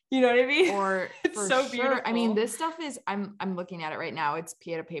 you know what I mean? Or it's so sure. Beautiful. I mean, this stuff is, I'm looking at it right now. It's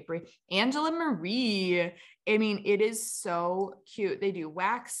Pieta Papery. Angela Marie. I mean, it is so cute. They do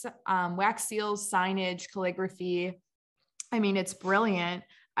wax seals, signage, calligraphy. I mean, it's brilliant.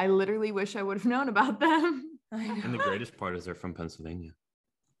 I literally wish I would have known about them. And the greatest part is they're from Pennsylvania.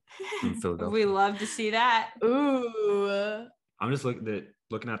 From Philadelphia. We love to see that. Ooh. I'm just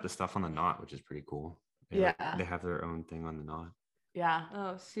looking at the stuff on the knot, which is pretty cool. They have their own thing on the knot. Yeah.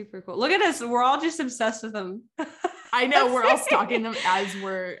 Oh, super cool. Look at us. We're all just obsessed with them. I know. We're all stalking them as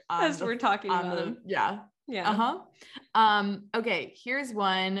we're talking about them. Yeah. Yeah. Okay. Here's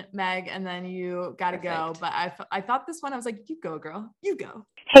one, Meg, and then you got to go. But I thought this one, I was like, you go, girl. You go.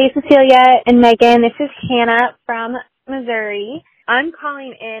 Hey, Cecilia and Megan. This is Hannah from Missouri. I'm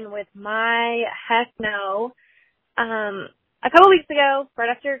calling in with my heck no. A couple weeks ago, right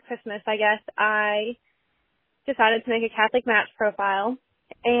after Christmas, I guess, I decided to make a Catholic Match profile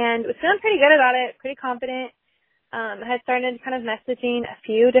and was feeling pretty good about it, pretty confident. I had started kind of messaging a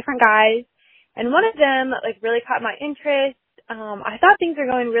few different guys, and one of them like really caught my interest. I thought things were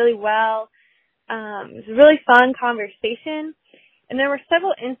going really well. It was a really fun conversation, and there were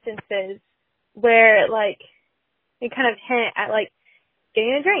several instances where like they kind of hint at like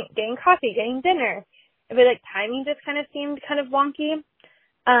getting a drink, getting coffee, getting dinner. But like timing just kind of seemed kind of wonky.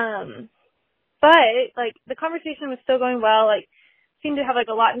 But like the conversation was still going well, like seemed to have like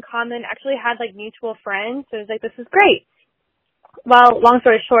a lot in common, actually had like mutual friends. So it was like, this is great. Well, long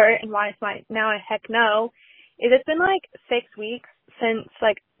story short, and why it's now a heck no, is it's been like 6 weeks since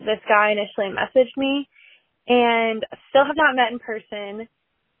like this guy initially messaged me, and still have not met in person.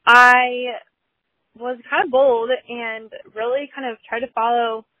 I was kind of bold and really kind of tried to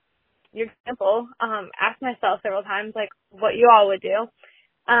follow your example, asked myself several times, like, what you all would do,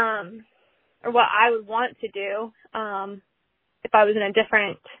 or what I would want to do if I was in a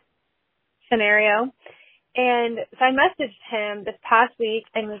different scenario. And so I messaged him this past week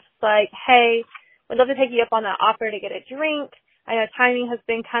and was like, hey, would love to take you up on that offer to get a drink. I know timing has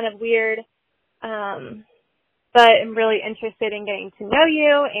been kind of weird, but I'm really interested in getting to know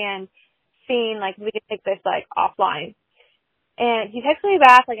you and seeing, like, we could take this, like, offline. And he texted me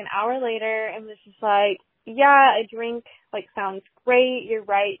back, like, an hour later and was just like, yeah, a drink, like, sounds great. You're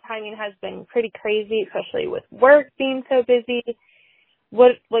right. Timing has been pretty crazy, especially with work being so busy.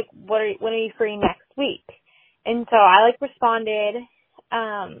 When are you free next week? And so I, like, responded.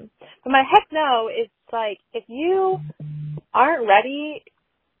 But my heck no is, like, if you aren't ready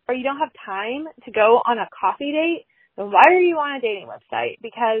or you don't have time to go on a coffee date, then why are you on a dating website?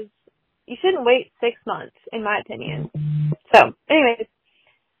 Because you shouldn't wait 6 months, in my opinion. So, anyways,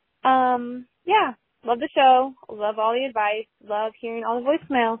 yeah, love the show. Love all the advice. Love hearing all the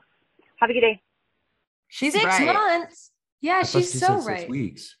voicemails. Have a good day. She's 6 right. months. Yeah, she's so right. 6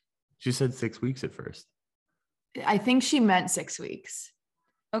 weeks. She said 6 weeks at first. I think she meant 6 weeks.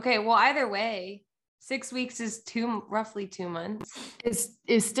 Okay, well, either way, 6 weeks is roughly 2 months.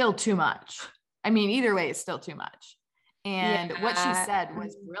 Is still too much. I mean, either way, it's still too much. And what she said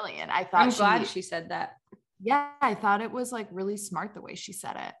was brilliant. I'm glad she said that. Yeah, I thought it was, like, really smart the way she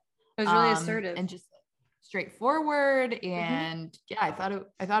said it. It was really assertive and just straightforward. And yeah, I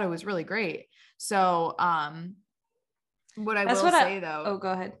thought it was really great. So, what I will say though. Oh,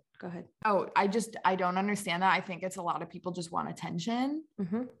 go ahead. Oh, I don't understand that. I think it's a lot of people just want attention,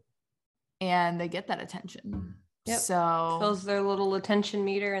 and they get that attention. Yep. So fills their little attention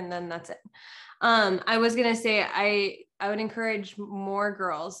meter, and then that's it. I was gonna say I would encourage more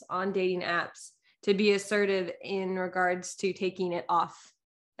girls on dating apps to be assertive in regards to taking it off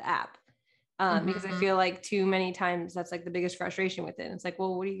the app. Because I feel like too many times that's, like, the biggest frustration with it. It's like,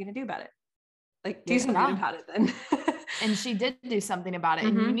 well, what are you going to do about it? Like, do something about it then. And she did do something about it.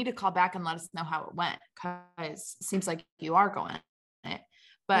 And you need to call back and let us know how it went, because it seems like you are going on it.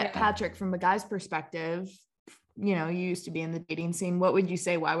 But Patrick, from a guy's perspective, you know, you used to be in the dating scene. What would you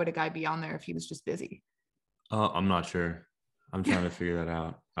say? Why would a guy be on there if he was just busy? I'm not sure. I'm trying to figure that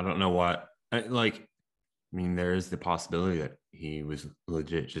out. I don't know what. I mean, there is the possibility that he was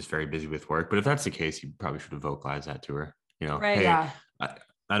legit just very busy with work. But if that's the case, he probably should have vocalized that to her. You know, right, hey, yeah.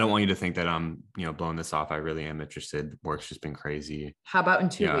 I don't want you to think that I'm, blowing this off. I really am interested. Work's just been crazy. How about in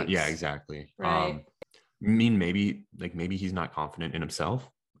 2 weeks? Yeah, exactly. Right. I mean, maybe he's not confident in himself.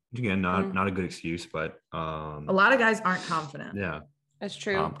 Again, not a good excuse, but a lot of guys aren't confident. Yeah. That's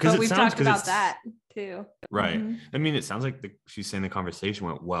true. But we've talked about that too. Right. I mean, it sounds like she's saying the conversation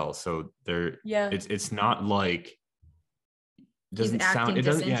went well. So it's not like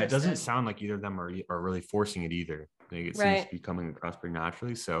it doesn't sound like either of them are really forcing it either. Like, it seems to be coming across pretty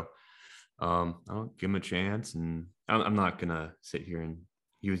naturally. So I'll give him a chance, and I'm not gonna sit here and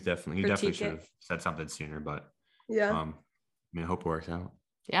he definitely should have said something sooner, but I mean, I hope it works out.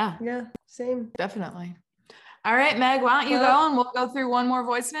 Yeah, same. Definitely. All right, Meg, why don't you go and we'll go through one more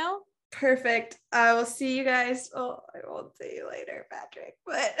voicemail? Perfect. I will see you guys. Oh, I won't see you later, Patrick,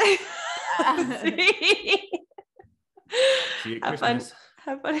 but see you at Christmas.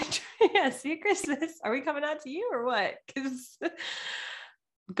 Have fun. Yeah, see you at Christmas. Are we coming out to you or what? Because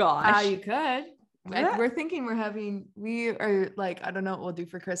gosh. You could. We're thinking we are like, I don't know what we'll do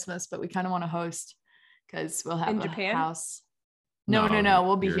for Christmas, but we kind of want to host because we'll have in a Japan house. No,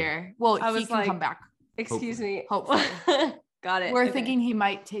 we'll be here. Well, he can come back. Excuse me. Hopefully. Got it. We're thinking he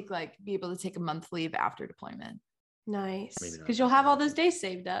might be able to take a month leave after deployment. Nice. Because you'll have all those days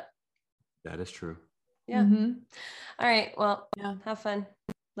saved up. That is true. Yeah. All right. Well, have fun.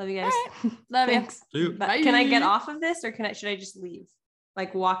 Love you guys. Right. Love you. Bye. Can I get off of this or should I just leave?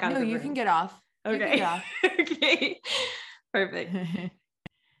 Like walk out of the room? No, you can get off. Okay. Okay. Perfect.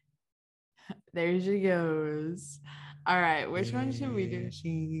 There she goes. All right. Which one should we do?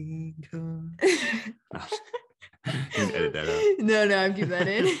 Edit that out. No, I'm keep that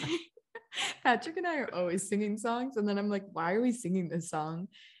in. Patrick and I are always singing songs, and then I'm like, why are we singing this song?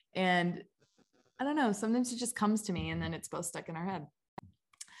 And I don't know, sometimes it just comes to me and then it's both stuck in our head.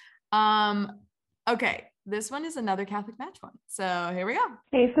 Okay, this one is another Catholic Match one, so here we go.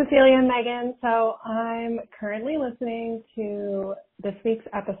 Hey, Cecilia and Megan. So I'm currently listening to this week's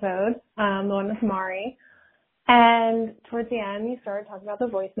episode, the one with Mari, and towards the end you started talking about the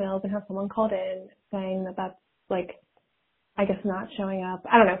voicemails and how someone called in saying that that's, like, I guess not showing up.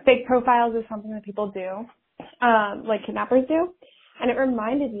 I don't know, fake profiles is something that people do, like kidnappers do. And it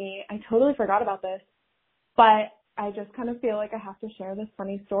reminded me, I totally forgot about this, but I just kind of feel like I have to share this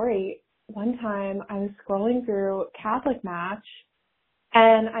funny story. One time I was scrolling through Catholic Match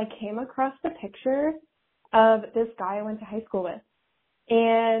and I came across the picture of this guy I went to high school with.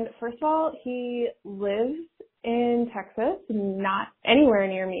 And first of all, he lives in Texas, not anywhere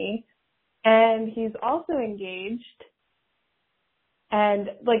near me. And he's also engaged.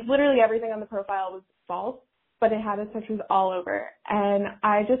 And like literally everything on the profile was false, but it had his pictures all over. And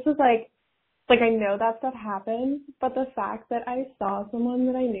I just was like I know that stuff happens, but the fact that I saw someone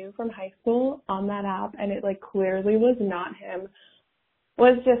that I knew from high school on that app and it like clearly was not him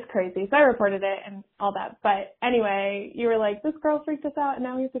was just crazy. So I reported it and all that. But anyway, you were like, this girl freaked us out and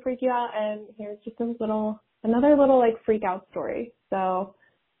now we have to freak you out. And here's just another little like freak out story. So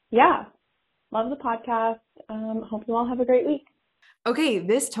yeah, love the podcast. Hope you all have a great week. Okay,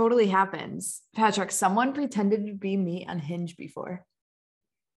 this totally happens. Patrick, someone pretended to be me on Hinge before.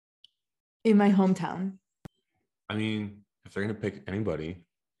 In my hometown. I mean, if they're going to pick anybody.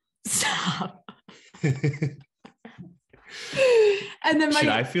 Stop. And then should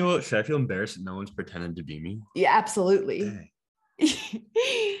I feel embarrassed that no one's pretended to be me? Yeah, absolutely.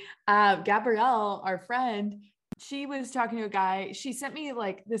 Gabrielle, our friend, she was talking to a guy. She sent me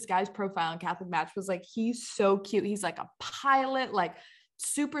like this guy's profile on Catholic Match was like, he's so cute. He's like a pilot, like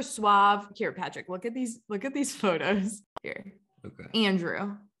super suave. Here, Patrick, look at these photos here. Okay.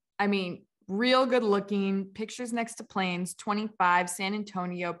 Andrew. I mean, real good looking, pictures next to planes, 25, San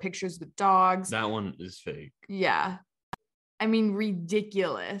Antonio, pictures with dogs. That one is fake. Yeah. I mean,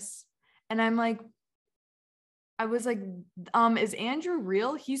 ridiculous. And I was like, is Andrew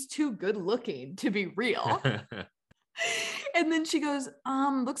real? He's too good looking to be real. And then she goes,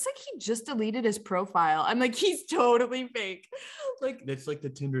 looks like he just deleted his profile. I'm like, he's totally fake. Like, it's like the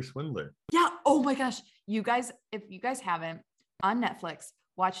Tinder swindler. Yeah. Oh my gosh. You guys, if you guys haven't, on Netflix,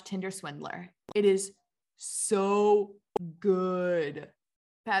 watch Tinder Swindler. It is so good.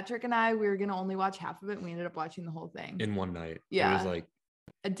 Patrick and I, we were going to only watch half of it. And we ended up watching the whole thing. In one night. Yeah. It was like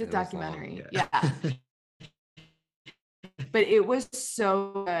a documentary. Yeah. But it was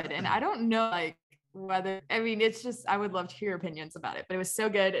so good. And I don't know like whether, I mean, it's just, I would love to hear your opinions about it, but it was so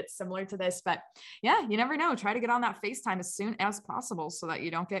good. It's similar to this, but yeah, you never know. Try to get on that FaceTime as soon as possible so that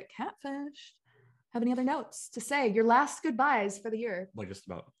you don't get catfished. Have any other notes to say? Your last goodbyes for the year? Like just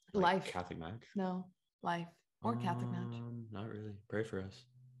about life. Catholic Match? No, life or Catholic Match. Not really. Pray for us.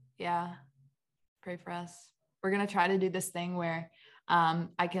 Yeah, pray for us. We're gonna try to do this thing where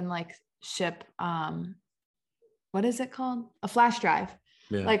I can like ship what is it called? A flash drive.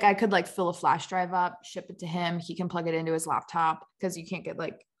 Yeah. Like I could like fill a flash drive up, ship it to him. He can plug it into his laptop because you can't get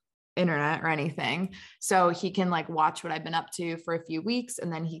like internet or anything. So he can like watch what I've been up to for a few weeks,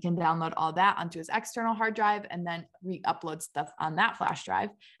 and then he can download all that onto his external hard drive and then re-upload stuff on that flash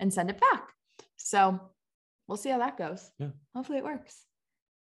drive and send it back. So we'll see how that goes. Yeah. Hopefully it works.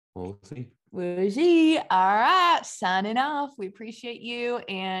 We'll see. We'll see. All right. Signing off. We appreciate you,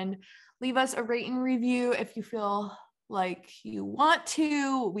 and leave us a rate and review if you feel like you want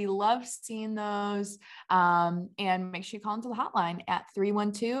to. We love seeing those. And make sure you call into the hotline at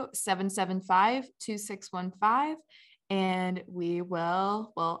 312-775-2615. And I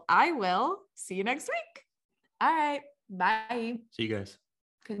will see you next week. All right. Bye. See you guys.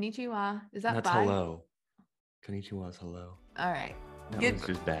 Konnichiwa. Is that That's bye? Hello. Konnichiwa is hello. All right. That was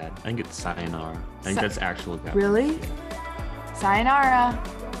just bad. I think it's sayonara. I think that's actual Japanese. Really? Yeah. Sayonara.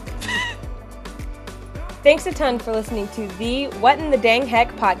 Thanks a ton for listening to the What in the Dang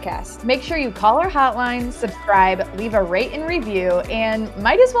Heck podcast. Make sure you call our hotline, subscribe, leave a rate and review, and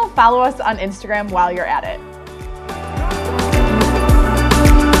might as well follow us on Instagram while you're at it.